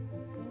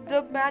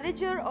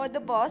manager or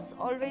the boss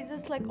always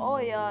is like, oh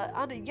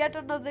yeah, yet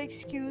another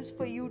excuse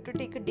for you to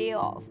take a day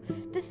off.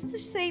 This is the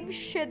same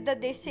shit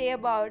that they say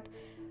about,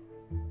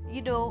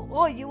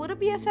 oh, you want to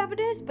be a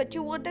feminist but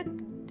you want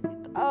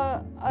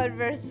a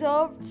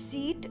reserved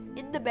seat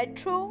in the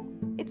metro.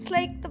 It's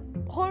like the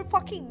whole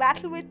fucking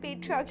battle with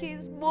patriarchy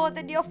is more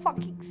than your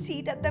fucking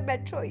seat at the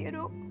metro,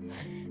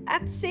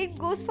 And same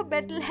goes for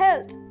mental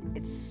health.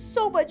 It's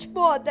so much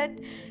more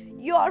than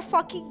your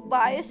fucking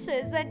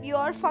biases and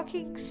your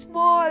fucking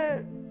small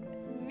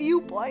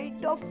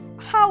viewpoint of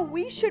how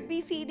we should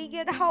be feeling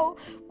and how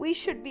we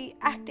should be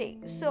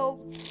acting. So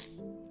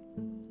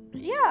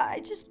yeah,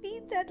 I just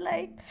mean that,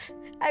 like,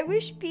 I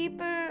wish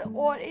people,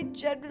 or in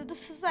general the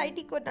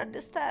society, could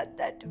understand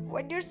that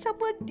when you're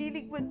someone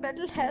dealing with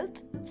mental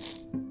health,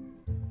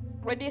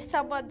 when you're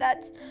someone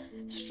that's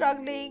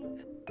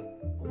struggling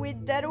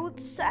with their own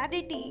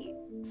sanity,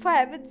 for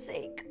heaven's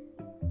sake,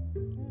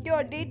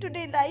 your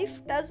day-to-day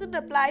life doesn't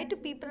apply to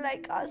people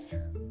like us.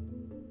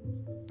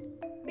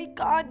 We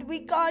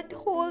can't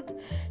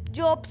hold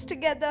jobs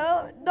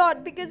together,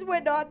 not because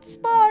we're not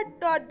smart,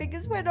 not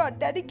because we're not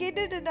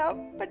dedicated enough,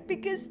 but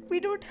because we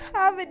don't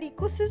have an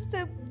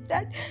ecosystem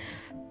that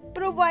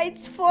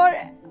provides for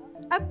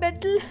a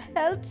mental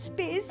health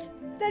space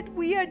that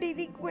we are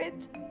dealing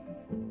with.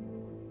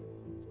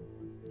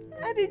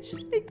 And it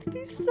just makes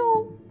me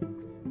so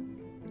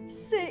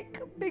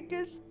sick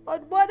because, on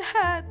one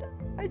hand,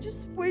 I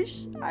just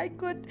wish I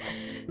could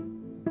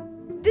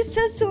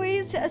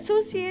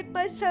disassociate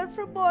myself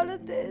from all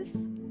of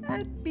this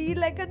and be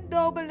like a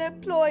normal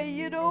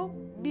employee,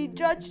 be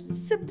judged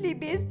simply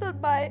based on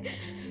my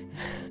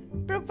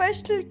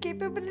professional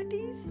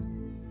capabilities.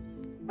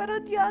 But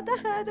on the other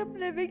hand, I'm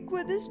living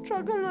with this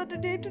struggle on a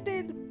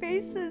day-to-day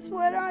basis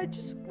where I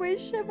just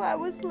wish if I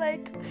was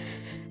like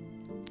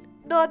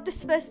not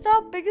this messed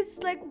up, because it's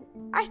like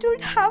I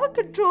don't have a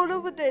control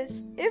over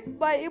this. If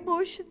my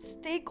emotions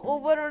take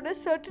over on a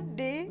certain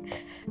day,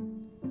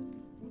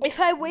 if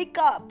I wake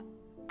up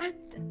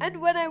and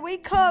when I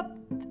wake up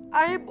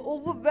I am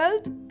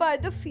overwhelmed by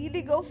the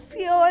feeling of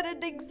fear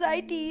and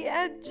anxiety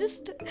and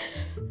just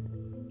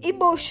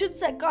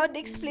emotions I can't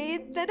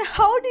explain, then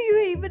how do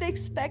you even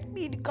expect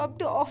me to come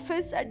to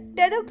office at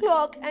 10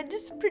 o'clock and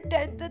just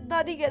pretend that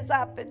nothing has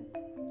happened?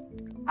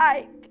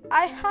 I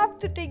I have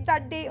to take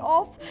that day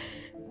off,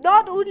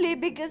 not only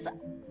because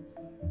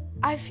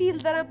I feel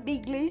that I'm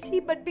being lazy,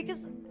 but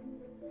because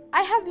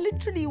I have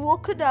literally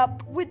woken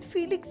up with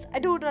feelings I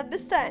don't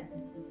understand.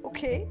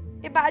 Okay?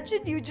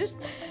 Imagine you just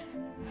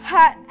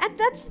had, and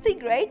that's the thing,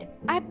 right?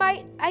 I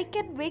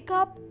can wake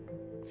up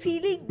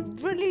feeling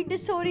really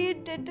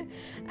disoriented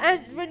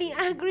and really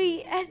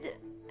angry, and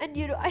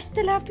I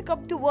still have to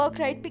come to work,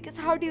 right? Because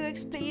how do you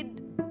explain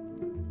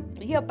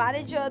your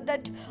manager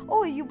that,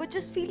 oh, you were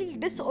just feeling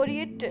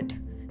disoriented?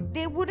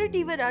 They wouldn't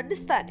even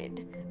understand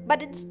it.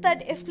 But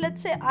instead, if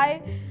let's say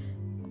I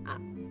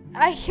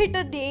hit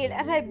a nail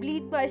and I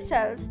bleed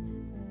myself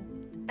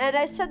and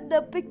I send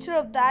the picture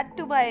of that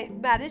to my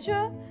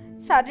manager,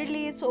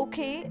 suddenly it's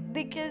okay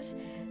because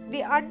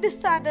they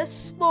understand a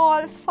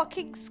small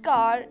fucking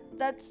scar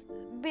that's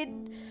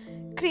been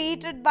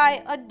created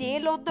by a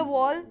nail on the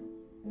wall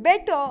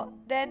better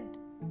than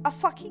a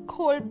fucking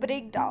whole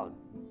breakdown.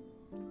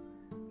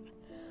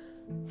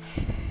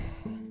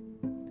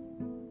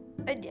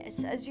 And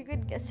yes, as you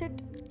can guess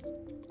it,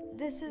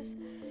 this is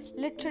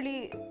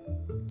literally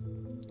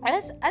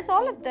as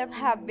all of them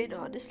have been,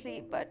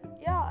 honestly. But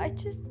yeah, I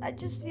just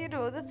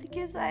the thing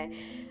is,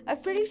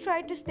 I've really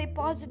tried to stay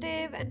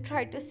positive and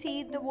try to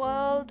see the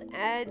world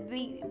and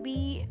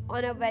be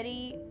on a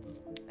very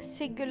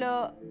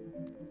singular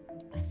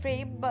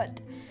frame,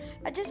 but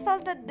I just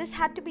felt that this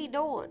had to be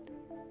known.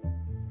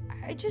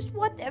 I just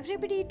want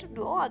everybody to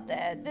know out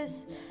there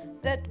this,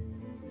 that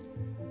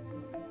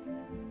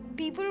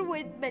people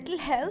with mental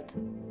health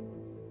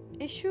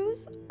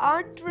issues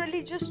aren't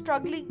really just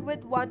struggling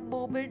with one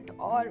moment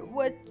or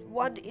with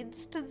one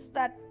instance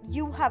that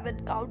you have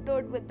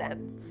encountered with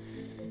them.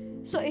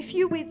 So if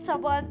you meet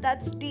someone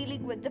that's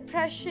dealing with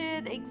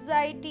depression,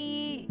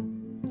 anxiety,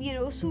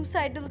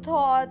 suicidal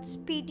thoughts,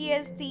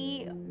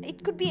 PTSD,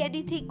 it could be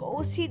anything,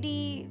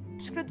 OCD,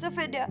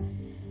 schizophrenia,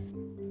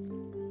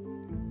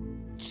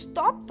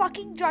 stop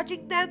fucking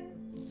judging them,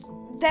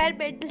 their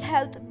mental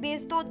health,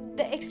 based on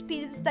the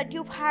experience that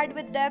you've had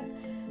with them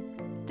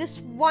this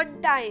one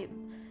time.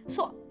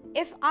 So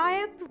if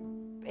I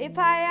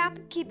am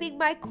keeping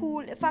my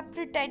cool, if I'm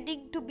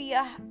pretending to be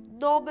a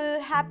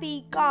normal,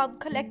 happy, calm,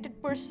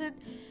 collected person,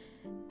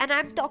 and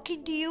I'm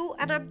talking to you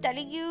and I'm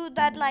telling you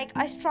that like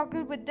I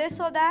struggle with this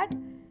or that,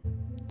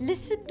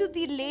 listen to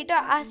the later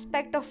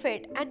aspect of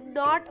it and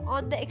not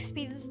on the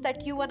experience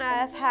that you and I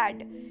have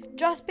had.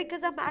 Just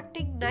because I'm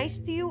acting nice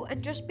to you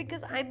and just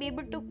because I'm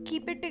able to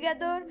keep it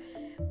together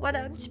when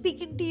I'm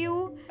speaking to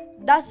you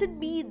doesn't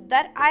mean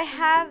that I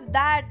have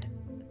that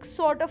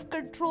sort of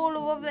control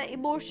over my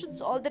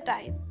emotions all the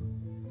time.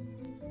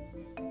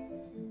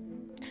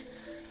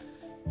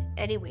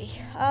 Anyway,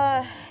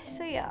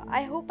 so yeah,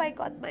 I hope I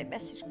got my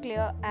message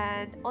clear,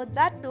 and on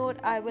that note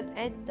I will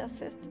end the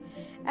fifth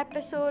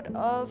episode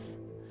of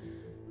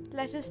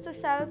Letters to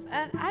Self.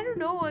 And I don't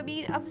know, I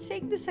mean, I'm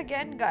saying this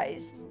again,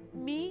 guys,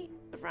 me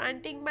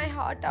ranting my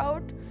heart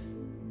out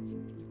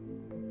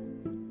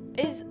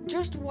is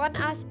just one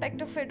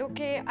aspect of it.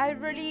 Okay, I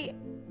really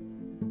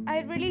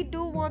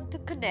do want to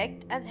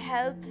connect and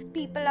help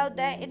people out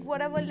there in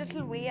whatever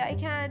little way I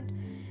can.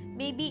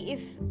 Maybe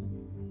if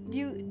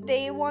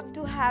they want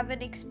to have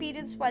an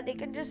experience where they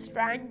can just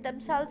rant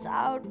themselves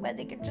out, where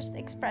they can just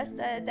express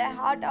their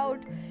heart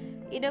out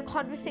in a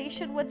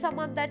conversation with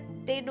someone that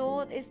they know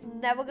is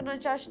never gonna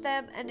judge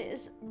them and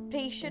is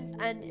patient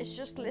and is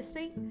just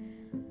listening,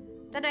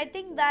 then I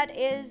think that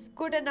is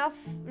good enough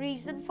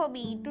reason for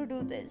me to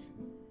do this.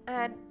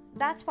 And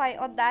that's why,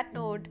 on that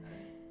note,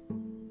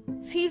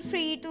 feel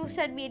free to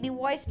send me any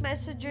voice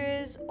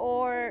messages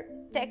or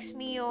text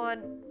me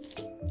on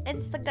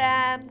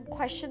Instagram,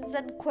 questions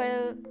and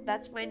quill.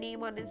 That's my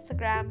name on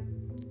Instagram.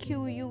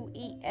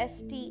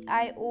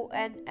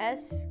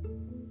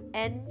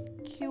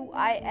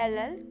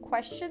 QUESTIONSNQILL,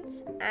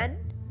 questions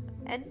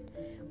and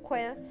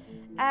quill.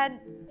 And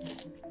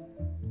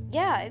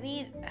yeah, I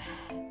mean,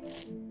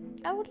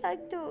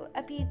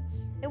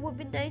 it would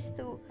be nice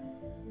to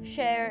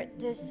share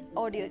this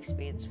audio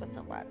experience with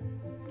someone.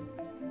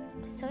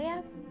 So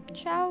yeah,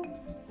 ciao.